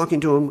finished talking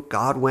to him,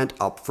 God went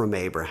up from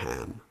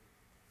Abraham.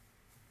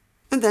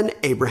 And then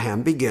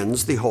Abraham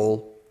begins the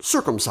whole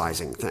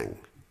circumcising thing.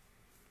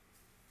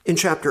 In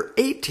chapter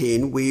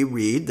 18, we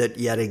read that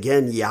yet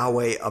again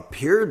Yahweh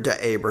appeared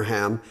to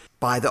Abraham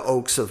by the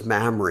oaks of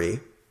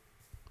Mamre.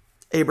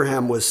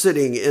 Abraham was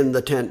sitting in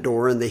the tent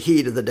door in the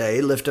heat of the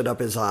day, lifted up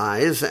his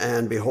eyes,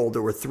 and behold,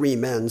 there were 3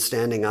 men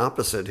standing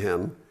opposite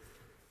him.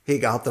 He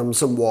got them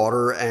some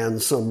water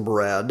and some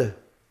bread,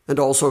 and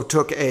also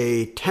took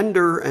a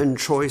tender and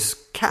choice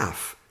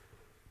calf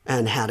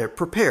and had it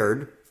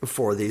prepared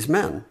for these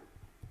men.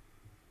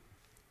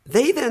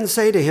 They then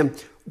say to him,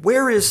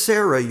 "Where is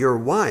Sarah, your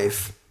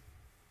wife?"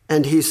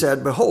 And he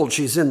said, "Behold,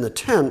 she's in the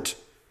tent."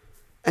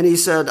 And he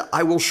said,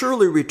 "I will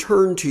surely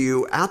return to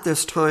you at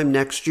this time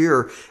next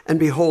year, and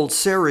behold,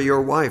 Sarah, your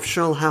wife,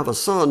 shall have a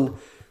son."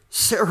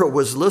 Sarah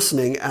was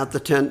listening at the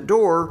tent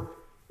door,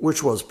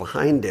 which was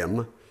behind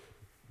him.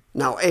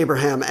 Now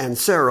Abraham and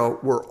Sarah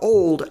were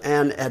old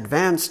and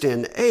advanced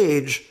in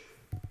age,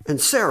 and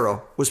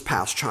Sarah was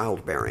past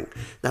childbearing.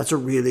 That's a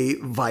really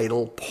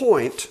vital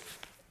point,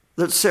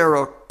 that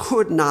Sarah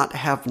could not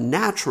have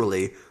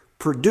naturally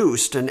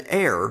produced an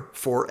heir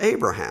for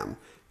Abraham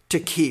to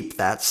keep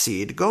that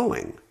seed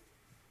going.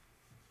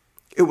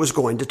 It was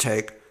going to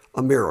take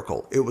a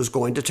miracle. It was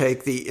going to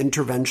take the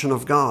intervention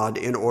of God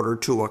in order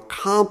to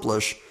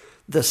accomplish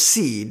the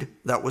seed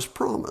that was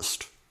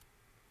promised.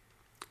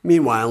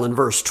 Meanwhile, in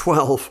verse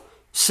 12,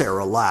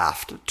 Sarah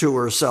laughed to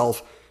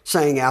herself,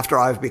 saying, "After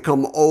I've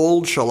become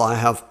old, shall I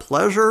have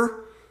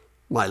pleasure,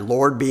 my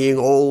Lord being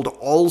old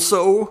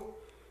also?"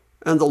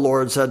 And the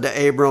Lord said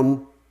to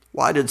Abram,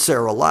 "Why did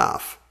Sarah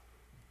laugh?"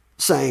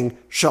 saying,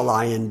 "Shall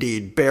I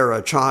indeed bear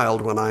a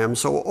child when I am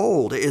so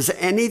old? Is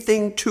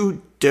anything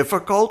too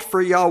difficult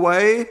for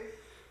Yahweh?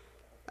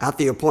 At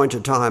the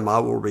appointed time I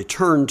will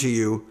return to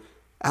you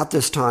at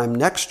this time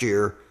next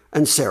year,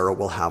 and Sarah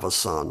will have a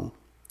son."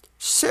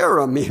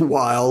 Sarah,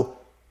 meanwhile,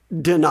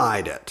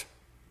 denied it,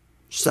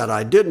 said,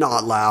 "I did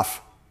not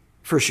laugh,"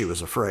 for she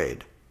was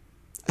afraid.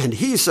 And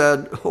he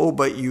said, "Oh,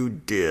 but you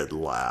did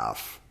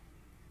laugh."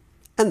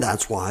 And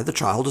that's why the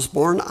child is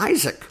born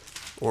Isaac,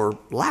 or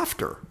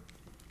laughter.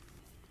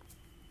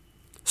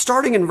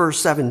 Starting in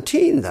verse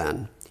 17,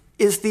 then,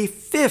 is the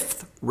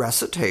fifth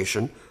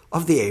recitation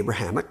of the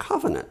Abrahamic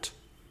covenant.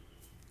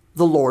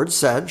 The Lord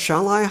said,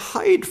 "Shall I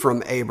hide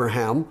from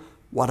Abraham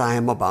what I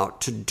am about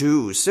to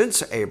do,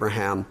 since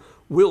Abraham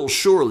will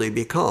surely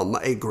become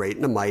a great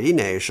and a mighty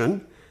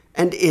nation,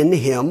 and in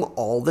him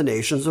all the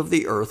nations of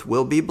the earth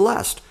will be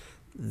blessed."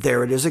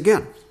 There it is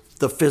again,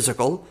 the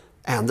physical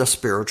and the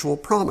spiritual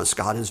promise.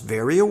 God is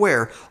very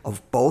aware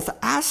of both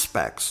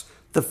aspects,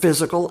 the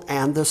physical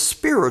and the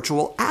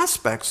spiritual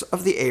aspects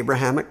of the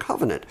Abrahamic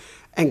covenant.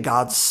 And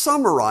God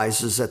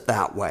summarizes it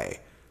that way,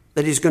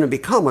 that he's going to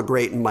become a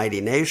great and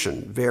mighty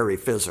nation, very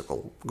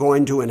physical,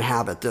 going to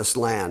inhabit this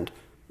land,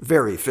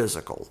 very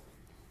physical.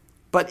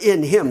 But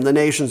in him, the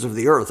nations of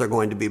the earth are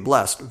going to be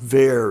blessed,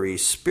 very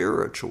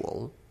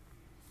spiritual.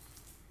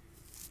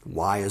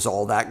 Why is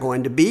all that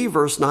going to be?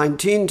 Verse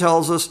 19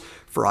 tells us,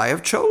 "For I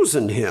have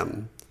chosen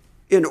him,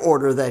 in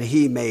order that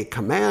he may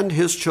command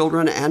his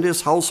children and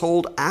his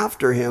household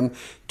after him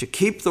to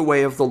keep the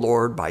way of the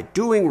Lord by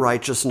doing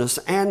righteousness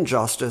and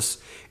justice,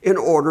 in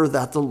order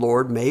that the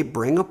Lord may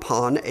bring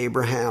upon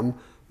Abraham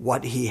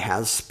what he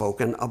has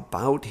spoken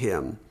about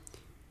him."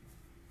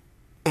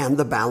 And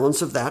the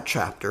balance of that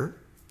chapter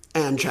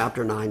and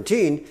chapter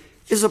 19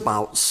 is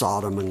about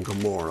Sodom and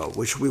Gomorrah,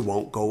 which we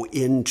won't go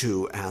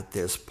into at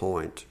this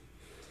point.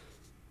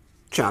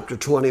 Chapter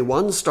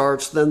 21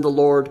 starts, "Then the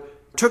Lord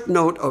took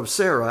note of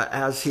Sarah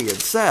as he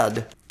had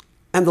said,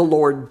 and the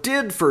Lord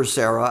did for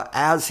Sarah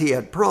as he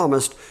had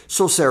promised.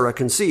 So Sarah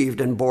conceived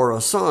and bore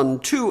a son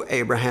to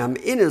Abraham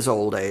in his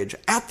old age,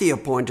 at the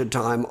appointed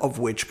time of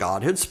which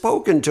God had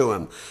spoken to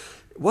him."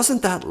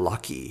 Wasn't that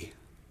lucky?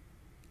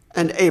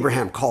 "And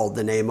Abraham called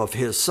the name of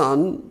his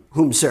son,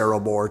 whom Sarah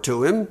bore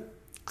to him,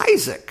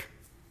 Isaac.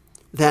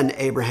 Then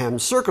Abraham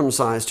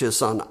circumcised his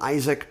son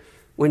Isaac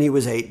when he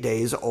was 8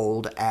 days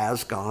old,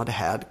 as God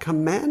had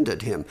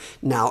commanded him.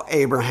 Now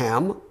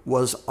Abraham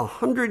was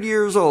 100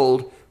 years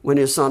old when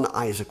his son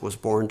Isaac was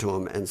born to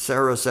him. And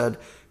Sarah said,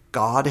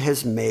 'God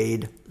has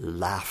made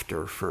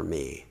laughter for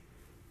me.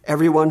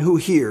 Everyone who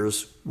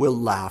hears will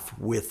laugh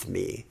with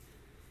me.'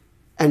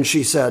 And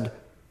she said,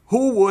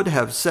 'Who would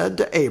have said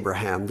to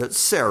Abraham that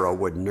Sarah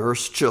would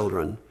nurse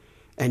children?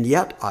 And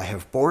yet I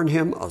have borne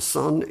him a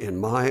son in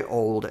my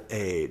old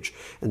age.'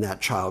 And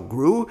that child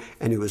grew,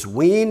 and he was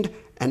weaned,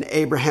 and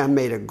Abraham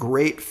made a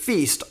great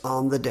feast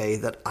on the day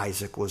that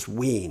Isaac was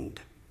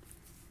weaned."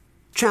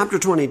 Chapter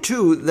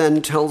 22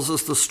 then tells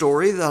us the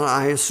story that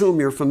I assume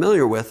you're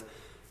familiar with,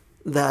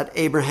 that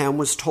Abraham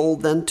was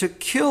told then to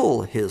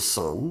kill his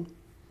son.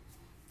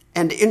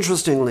 And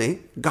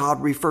interestingly,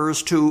 God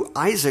refers to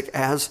Isaac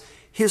as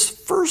his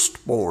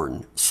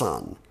firstborn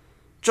son,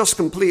 just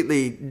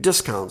completely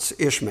discounts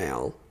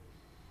Ishmael.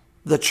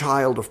 The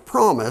child of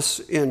promise,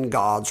 in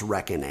God's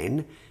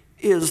reckoning,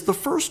 is the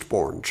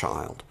firstborn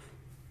child.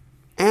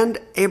 And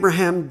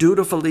Abraham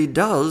dutifully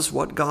does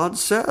what God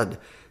said,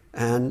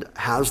 and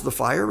has the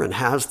fire and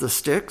has the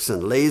sticks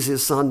and lays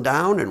his son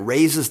down and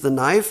raises the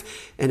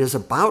knife and is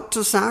about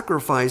to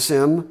sacrifice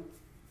him.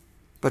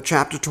 But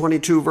chapter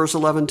 22, verse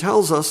 11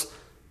 tells us,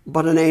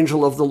 "But an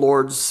angel of the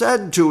Lord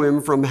said to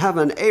him from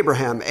heaven,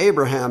 'Abraham,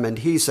 Abraham,' and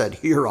he said,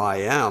 'Here I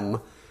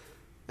am.'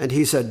 And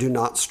he said, 'Do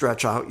not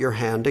stretch out your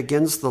hand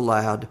against the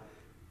lad,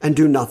 and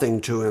do nothing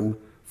to him,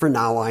 for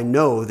now I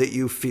know that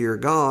you fear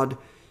God,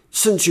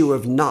 since you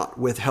have not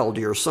withheld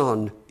your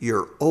son,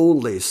 your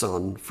only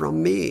son,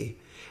 from me.'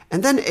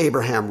 And then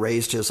Abraham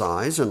raised his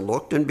eyes and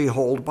looked, and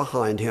behold,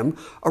 behind him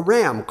a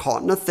ram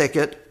caught in a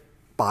thicket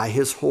by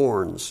his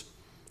horns.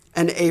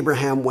 And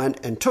Abraham went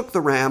and took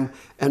the ram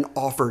and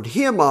offered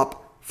him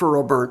up for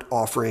a burnt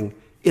offering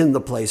in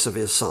the place of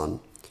his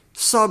son."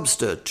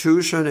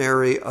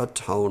 Substitutionary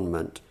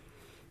atonement.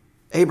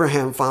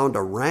 Abraham found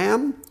a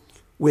ram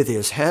with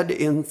his head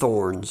in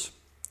thorns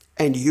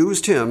and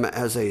used him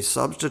as a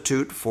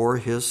substitute for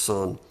his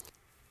son.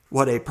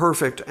 What a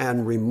perfect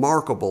and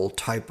remarkable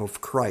type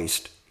of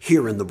Christ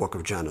here in the book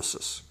of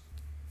Genesis.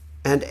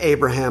 "And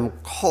Abraham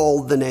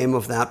called the name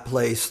of that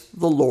place,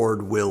 'The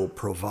Lord will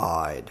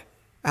provide,'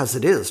 as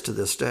it is to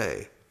this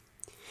day.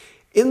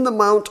 In the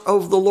mount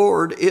of the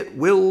Lord it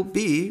will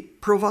be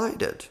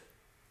provided."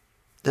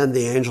 Then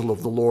the angel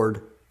of the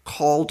Lord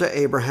called to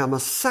Abraham a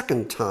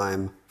second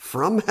time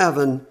from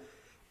heaven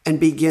and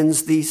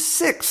begins the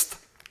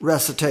sixth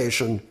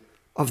recitation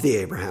of the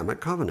Abrahamic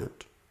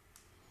covenant.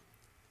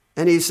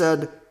 And he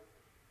said,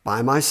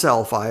 "By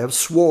myself I have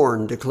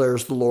sworn,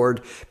 declares the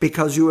Lord,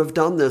 because you have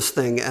done this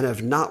thing and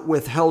have not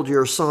withheld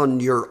your son,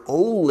 your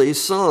only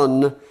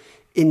son.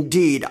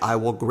 Indeed, I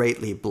will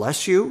greatly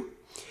bless you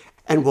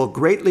and will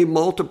greatly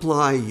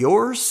multiply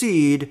your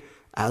seed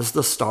as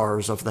the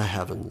stars of the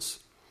heavens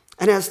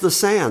and as the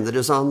sand that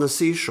is on the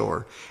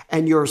seashore,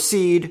 and your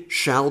seed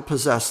shall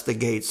possess the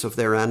gates of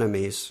their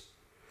enemies.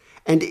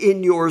 And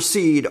in your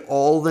seed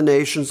all the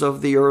nations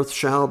of the earth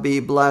shall be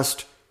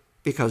blessed,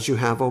 because you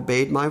have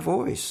obeyed my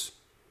voice."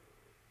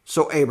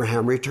 So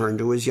Abraham returned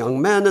to his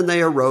young men, and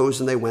they arose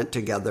and they went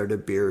together to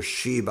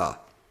Beersheba.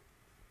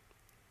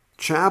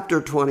 Chapter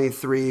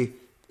 23,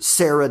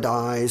 Sarah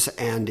dies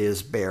and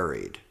is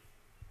buried.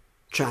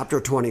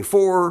 Chapter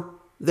 24,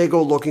 they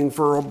go looking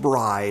for a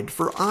bride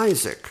for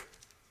Isaac.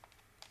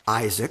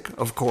 Isaac,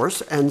 of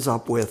course, ends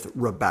up with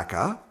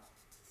Rebekah.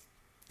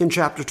 In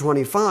chapter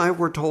 25,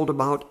 we're told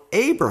about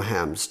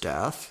Abraham's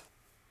death.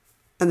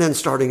 And then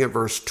starting at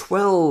verse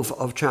 12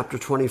 of chapter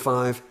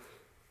 25,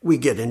 we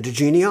get into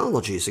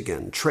genealogies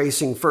again,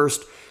 tracing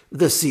first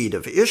the seed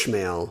of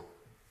Ishmael,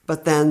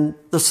 but then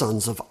the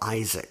sons of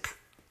Isaac.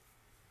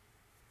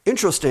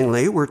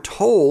 Interestingly, we're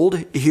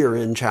told here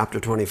in chapter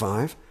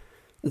 25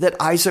 that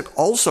Isaac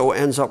also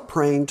ends up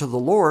praying to the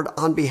Lord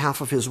on behalf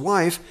of his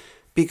wife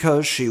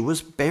because she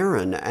was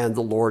barren, and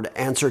the Lord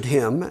answered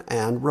him,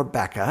 and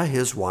Rebekah,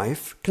 his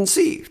wife,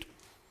 conceived.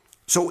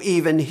 So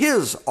even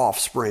his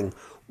offspring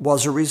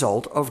was a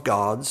result of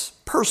God's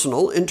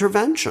personal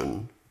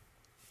intervention.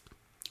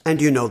 And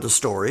you know the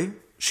story.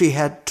 She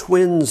had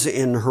twins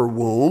in her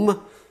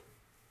womb.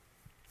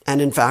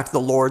 And in fact, the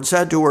Lord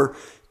said to her,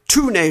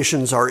 2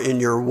 nations are in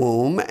your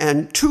womb,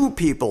 and 2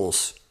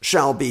 peoples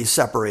shall be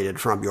separated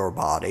from your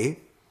body.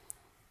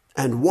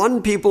 And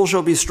one people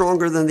shall be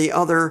stronger than the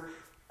other,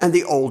 and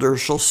the older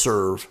shall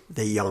serve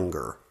the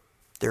younger.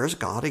 There's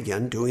God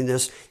again doing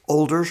this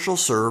older shall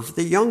serve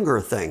the younger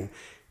thing.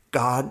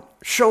 God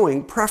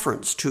showing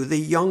preference to the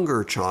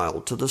younger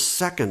child, to the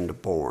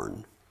second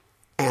born.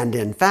 And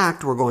in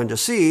fact, we're going to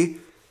see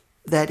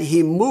that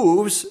he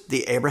moves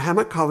the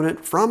Abrahamic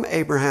covenant from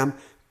Abraham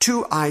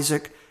to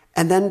Isaac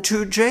and then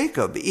to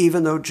Jacob,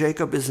 even though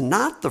Jacob is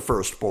not the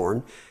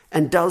firstborn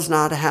and does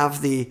not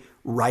have the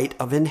right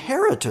of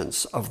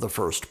inheritance of the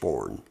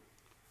firstborn.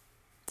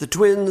 The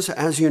twins,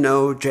 as you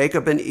know,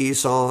 Jacob and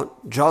Esau,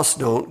 just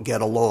don't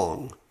get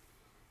along.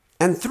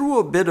 And through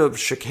a bit of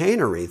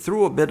chicanery,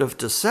 through a bit of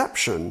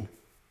deception,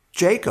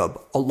 Jacob,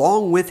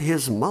 along with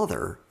his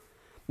mother,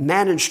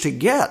 managed to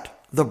get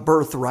the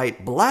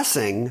birthright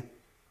blessing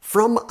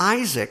from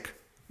Isaac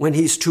when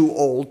he's too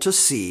old to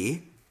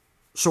see.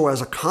 So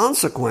as a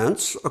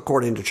consequence,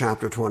 according to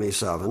chapter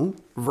 27,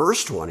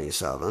 verse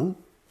 27,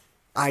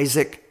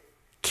 Isaac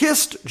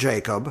kissed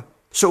Jacob.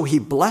 So he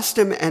blessed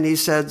him, and he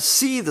said,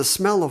 "See, the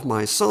smell of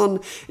my son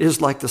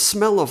is like the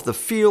smell of the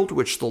field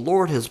which the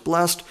Lord has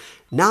blessed.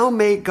 Now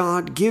may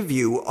God give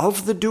you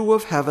of the dew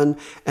of heaven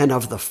and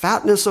of the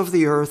fatness of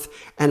the earth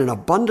and an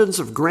abundance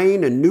of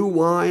grain and new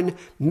wine.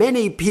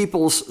 Many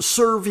peoples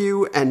serve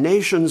you and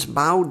nations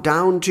bow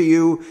down to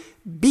you.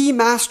 Be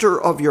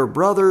master of your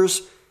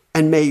brothers,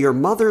 and may your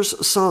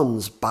mother's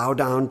sons bow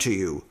down to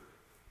you.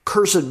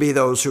 Cursed be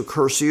those who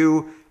curse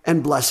you,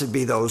 and blessed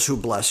be those who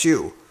bless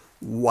you."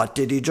 What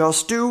did he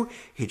just do?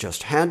 He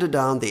just handed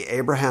down the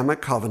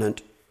Abrahamic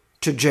covenant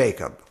to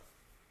Jacob.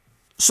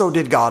 So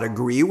did God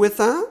agree with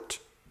that?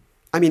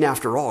 I mean,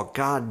 after all,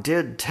 God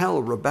did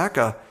tell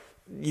Rebekah,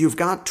 you've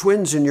got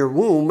twins in your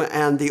womb,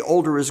 and the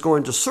older is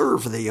going to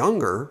serve the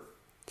younger.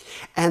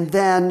 And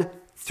then,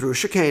 through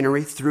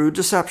chicanery, through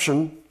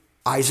deception,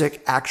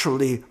 Isaac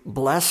actually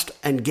blessed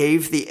and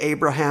gave the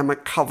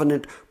Abrahamic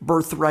covenant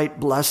birthright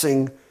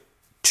blessing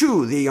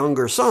to the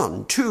younger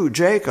son, to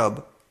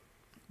Jacob.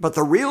 But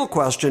the real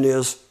question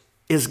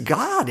is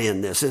God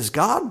in this? Is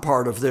God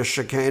part of this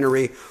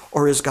chicanery,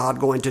 or is God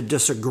going to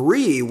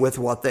disagree with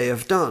what they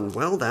have done?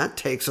 Well, that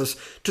takes us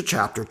to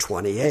chapter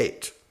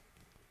 28.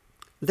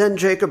 Then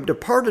Jacob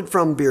departed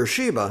from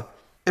Beersheba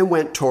and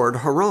went toward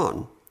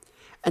Haran.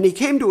 And he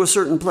came to a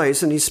certain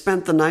place, and he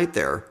spent the night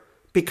there,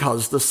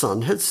 because the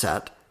sun had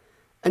set.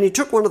 And he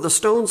took one of the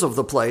stones of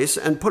the place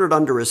and put it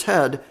under his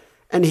head,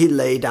 and he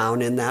lay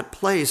down in that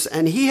place.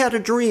 And he had a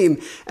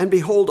dream, and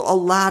behold, a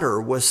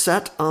ladder was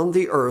set on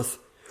the earth,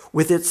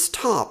 with its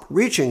top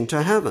reaching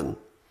to heaven.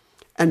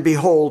 And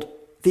behold,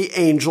 the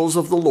angels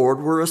of the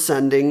Lord were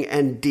ascending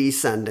and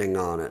descending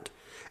on it.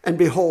 And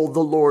behold, the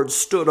Lord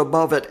stood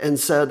above it and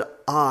said,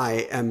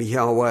 "I am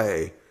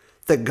Yahweh,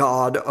 the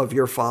God of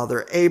your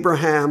father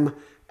Abraham,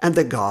 and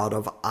the God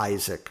of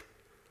Isaac.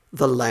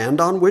 The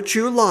land on which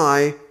you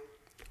lie,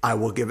 I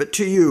will give it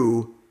to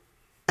you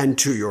and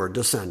to your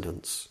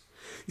descendants.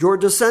 Your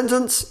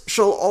descendants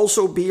shall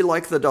also be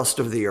like the dust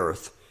of the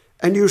earth,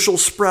 and you shall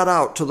spread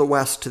out to the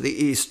west, to the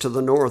east, to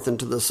the north, and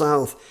to the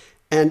south.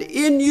 And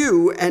in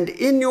you and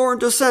in your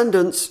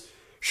descendants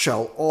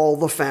shall all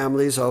the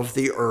families of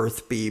the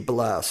earth be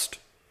blessed.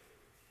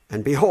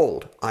 And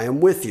behold, I am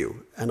with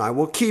you, and I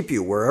will keep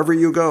you wherever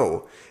you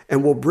go,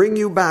 and will bring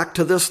you back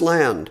to this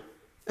land.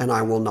 And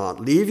I will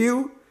not leave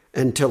you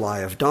until I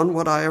have done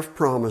what I have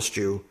promised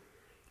you."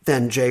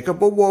 Then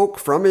Jacob awoke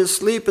from his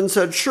sleep and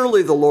said,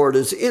 "Surely the Lord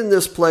is in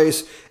this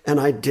place, and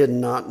I did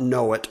not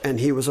know it." And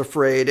he was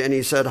afraid, and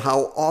he said,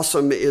 "How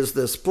awesome is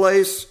this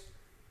place!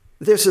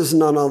 This is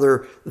none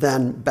other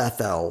than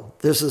Bethel.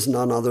 This is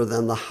none other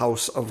than the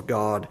house of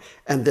God,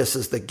 and this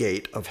is the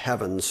gate of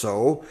heaven."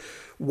 So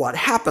what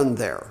happened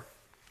there?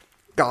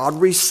 God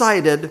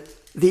recited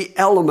the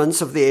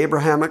elements of the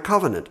Abrahamic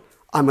covenant.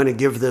 I'm going to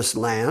give this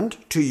land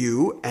to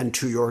you and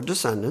to your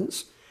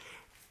descendants.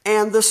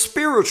 And the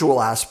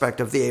spiritual aspect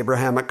of the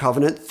Abrahamic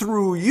covenant,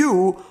 through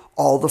you,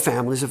 all the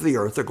families of the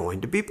earth are going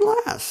to be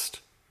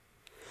blessed.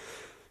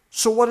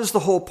 So what is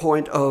the whole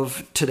point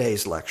of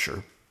today's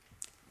lecture?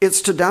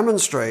 It's to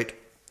demonstrate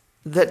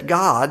that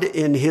God,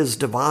 in his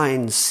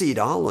divine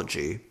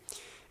seedology,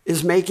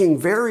 is making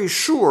very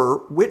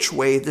sure which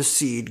way the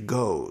seed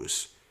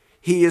goes.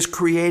 He is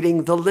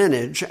creating the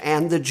lineage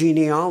and the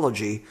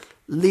genealogy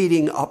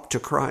leading up to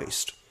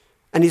Christ,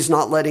 and he's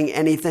not letting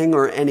anything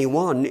or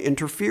anyone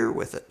interfere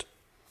with it.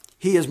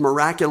 He is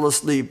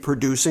miraculously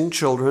producing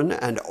children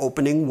and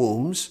opening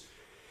wombs.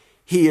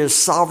 He is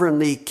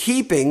sovereignly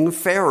keeping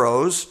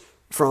pharaohs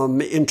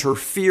from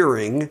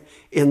interfering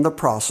in the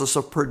process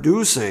of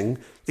producing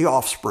the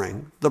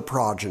offspring, the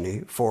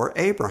progeny for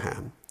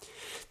Abraham.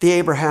 The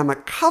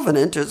Abrahamic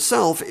covenant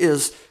itself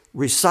is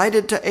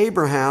recited to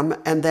Abraham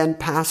and then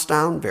passed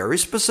down very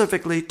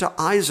specifically to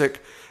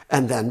Isaac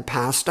and then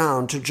passed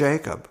down to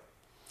Jacob.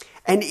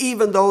 And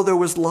even though there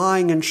was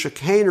lying and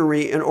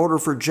chicanery in order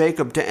for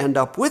Jacob to end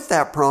up with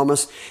that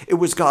promise, it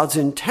was God's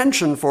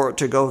intention for it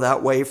to go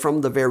that way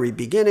from the very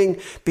beginning,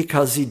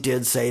 because he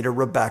did say to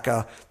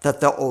Rebekah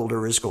that the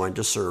older is going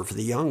to serve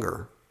the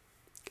younger.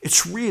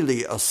 It's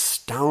really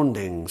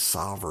astounding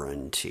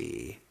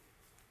sovereignty.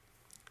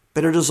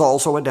 But it is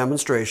also a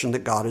demonstration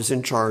that God is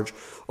in charge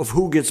of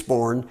who gets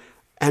born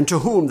and to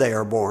whom they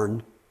are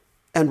born,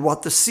 and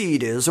what the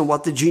seed is and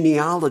what the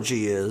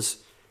genealogy is.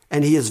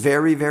 And he is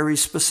very, very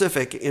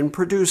specific in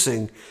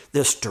producing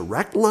this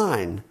direct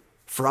line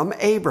from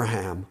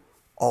Abraham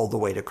all the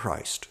way to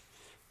Christ.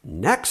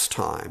 Next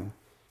time,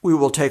 we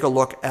will take a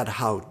look at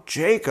how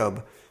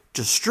Jacob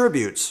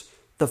distributes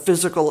the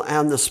physical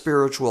and the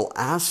spiritual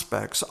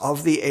aspects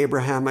of the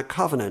Abrahamic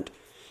covenant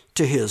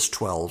to his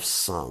 12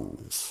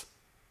 sons.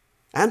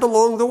 And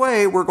along the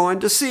way, we're going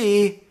to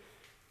see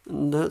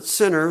that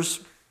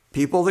sinners,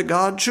 people that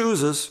God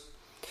chooses,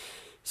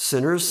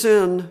 sinners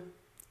sin,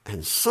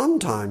 and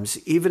sometimes,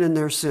 even in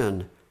their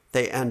sin,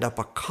 they end up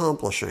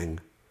accomplishing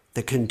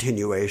the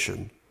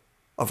continuation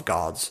of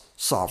God's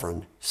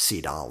sovereign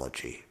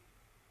seedology.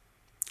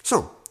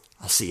 So,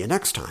 I'll see you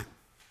next time.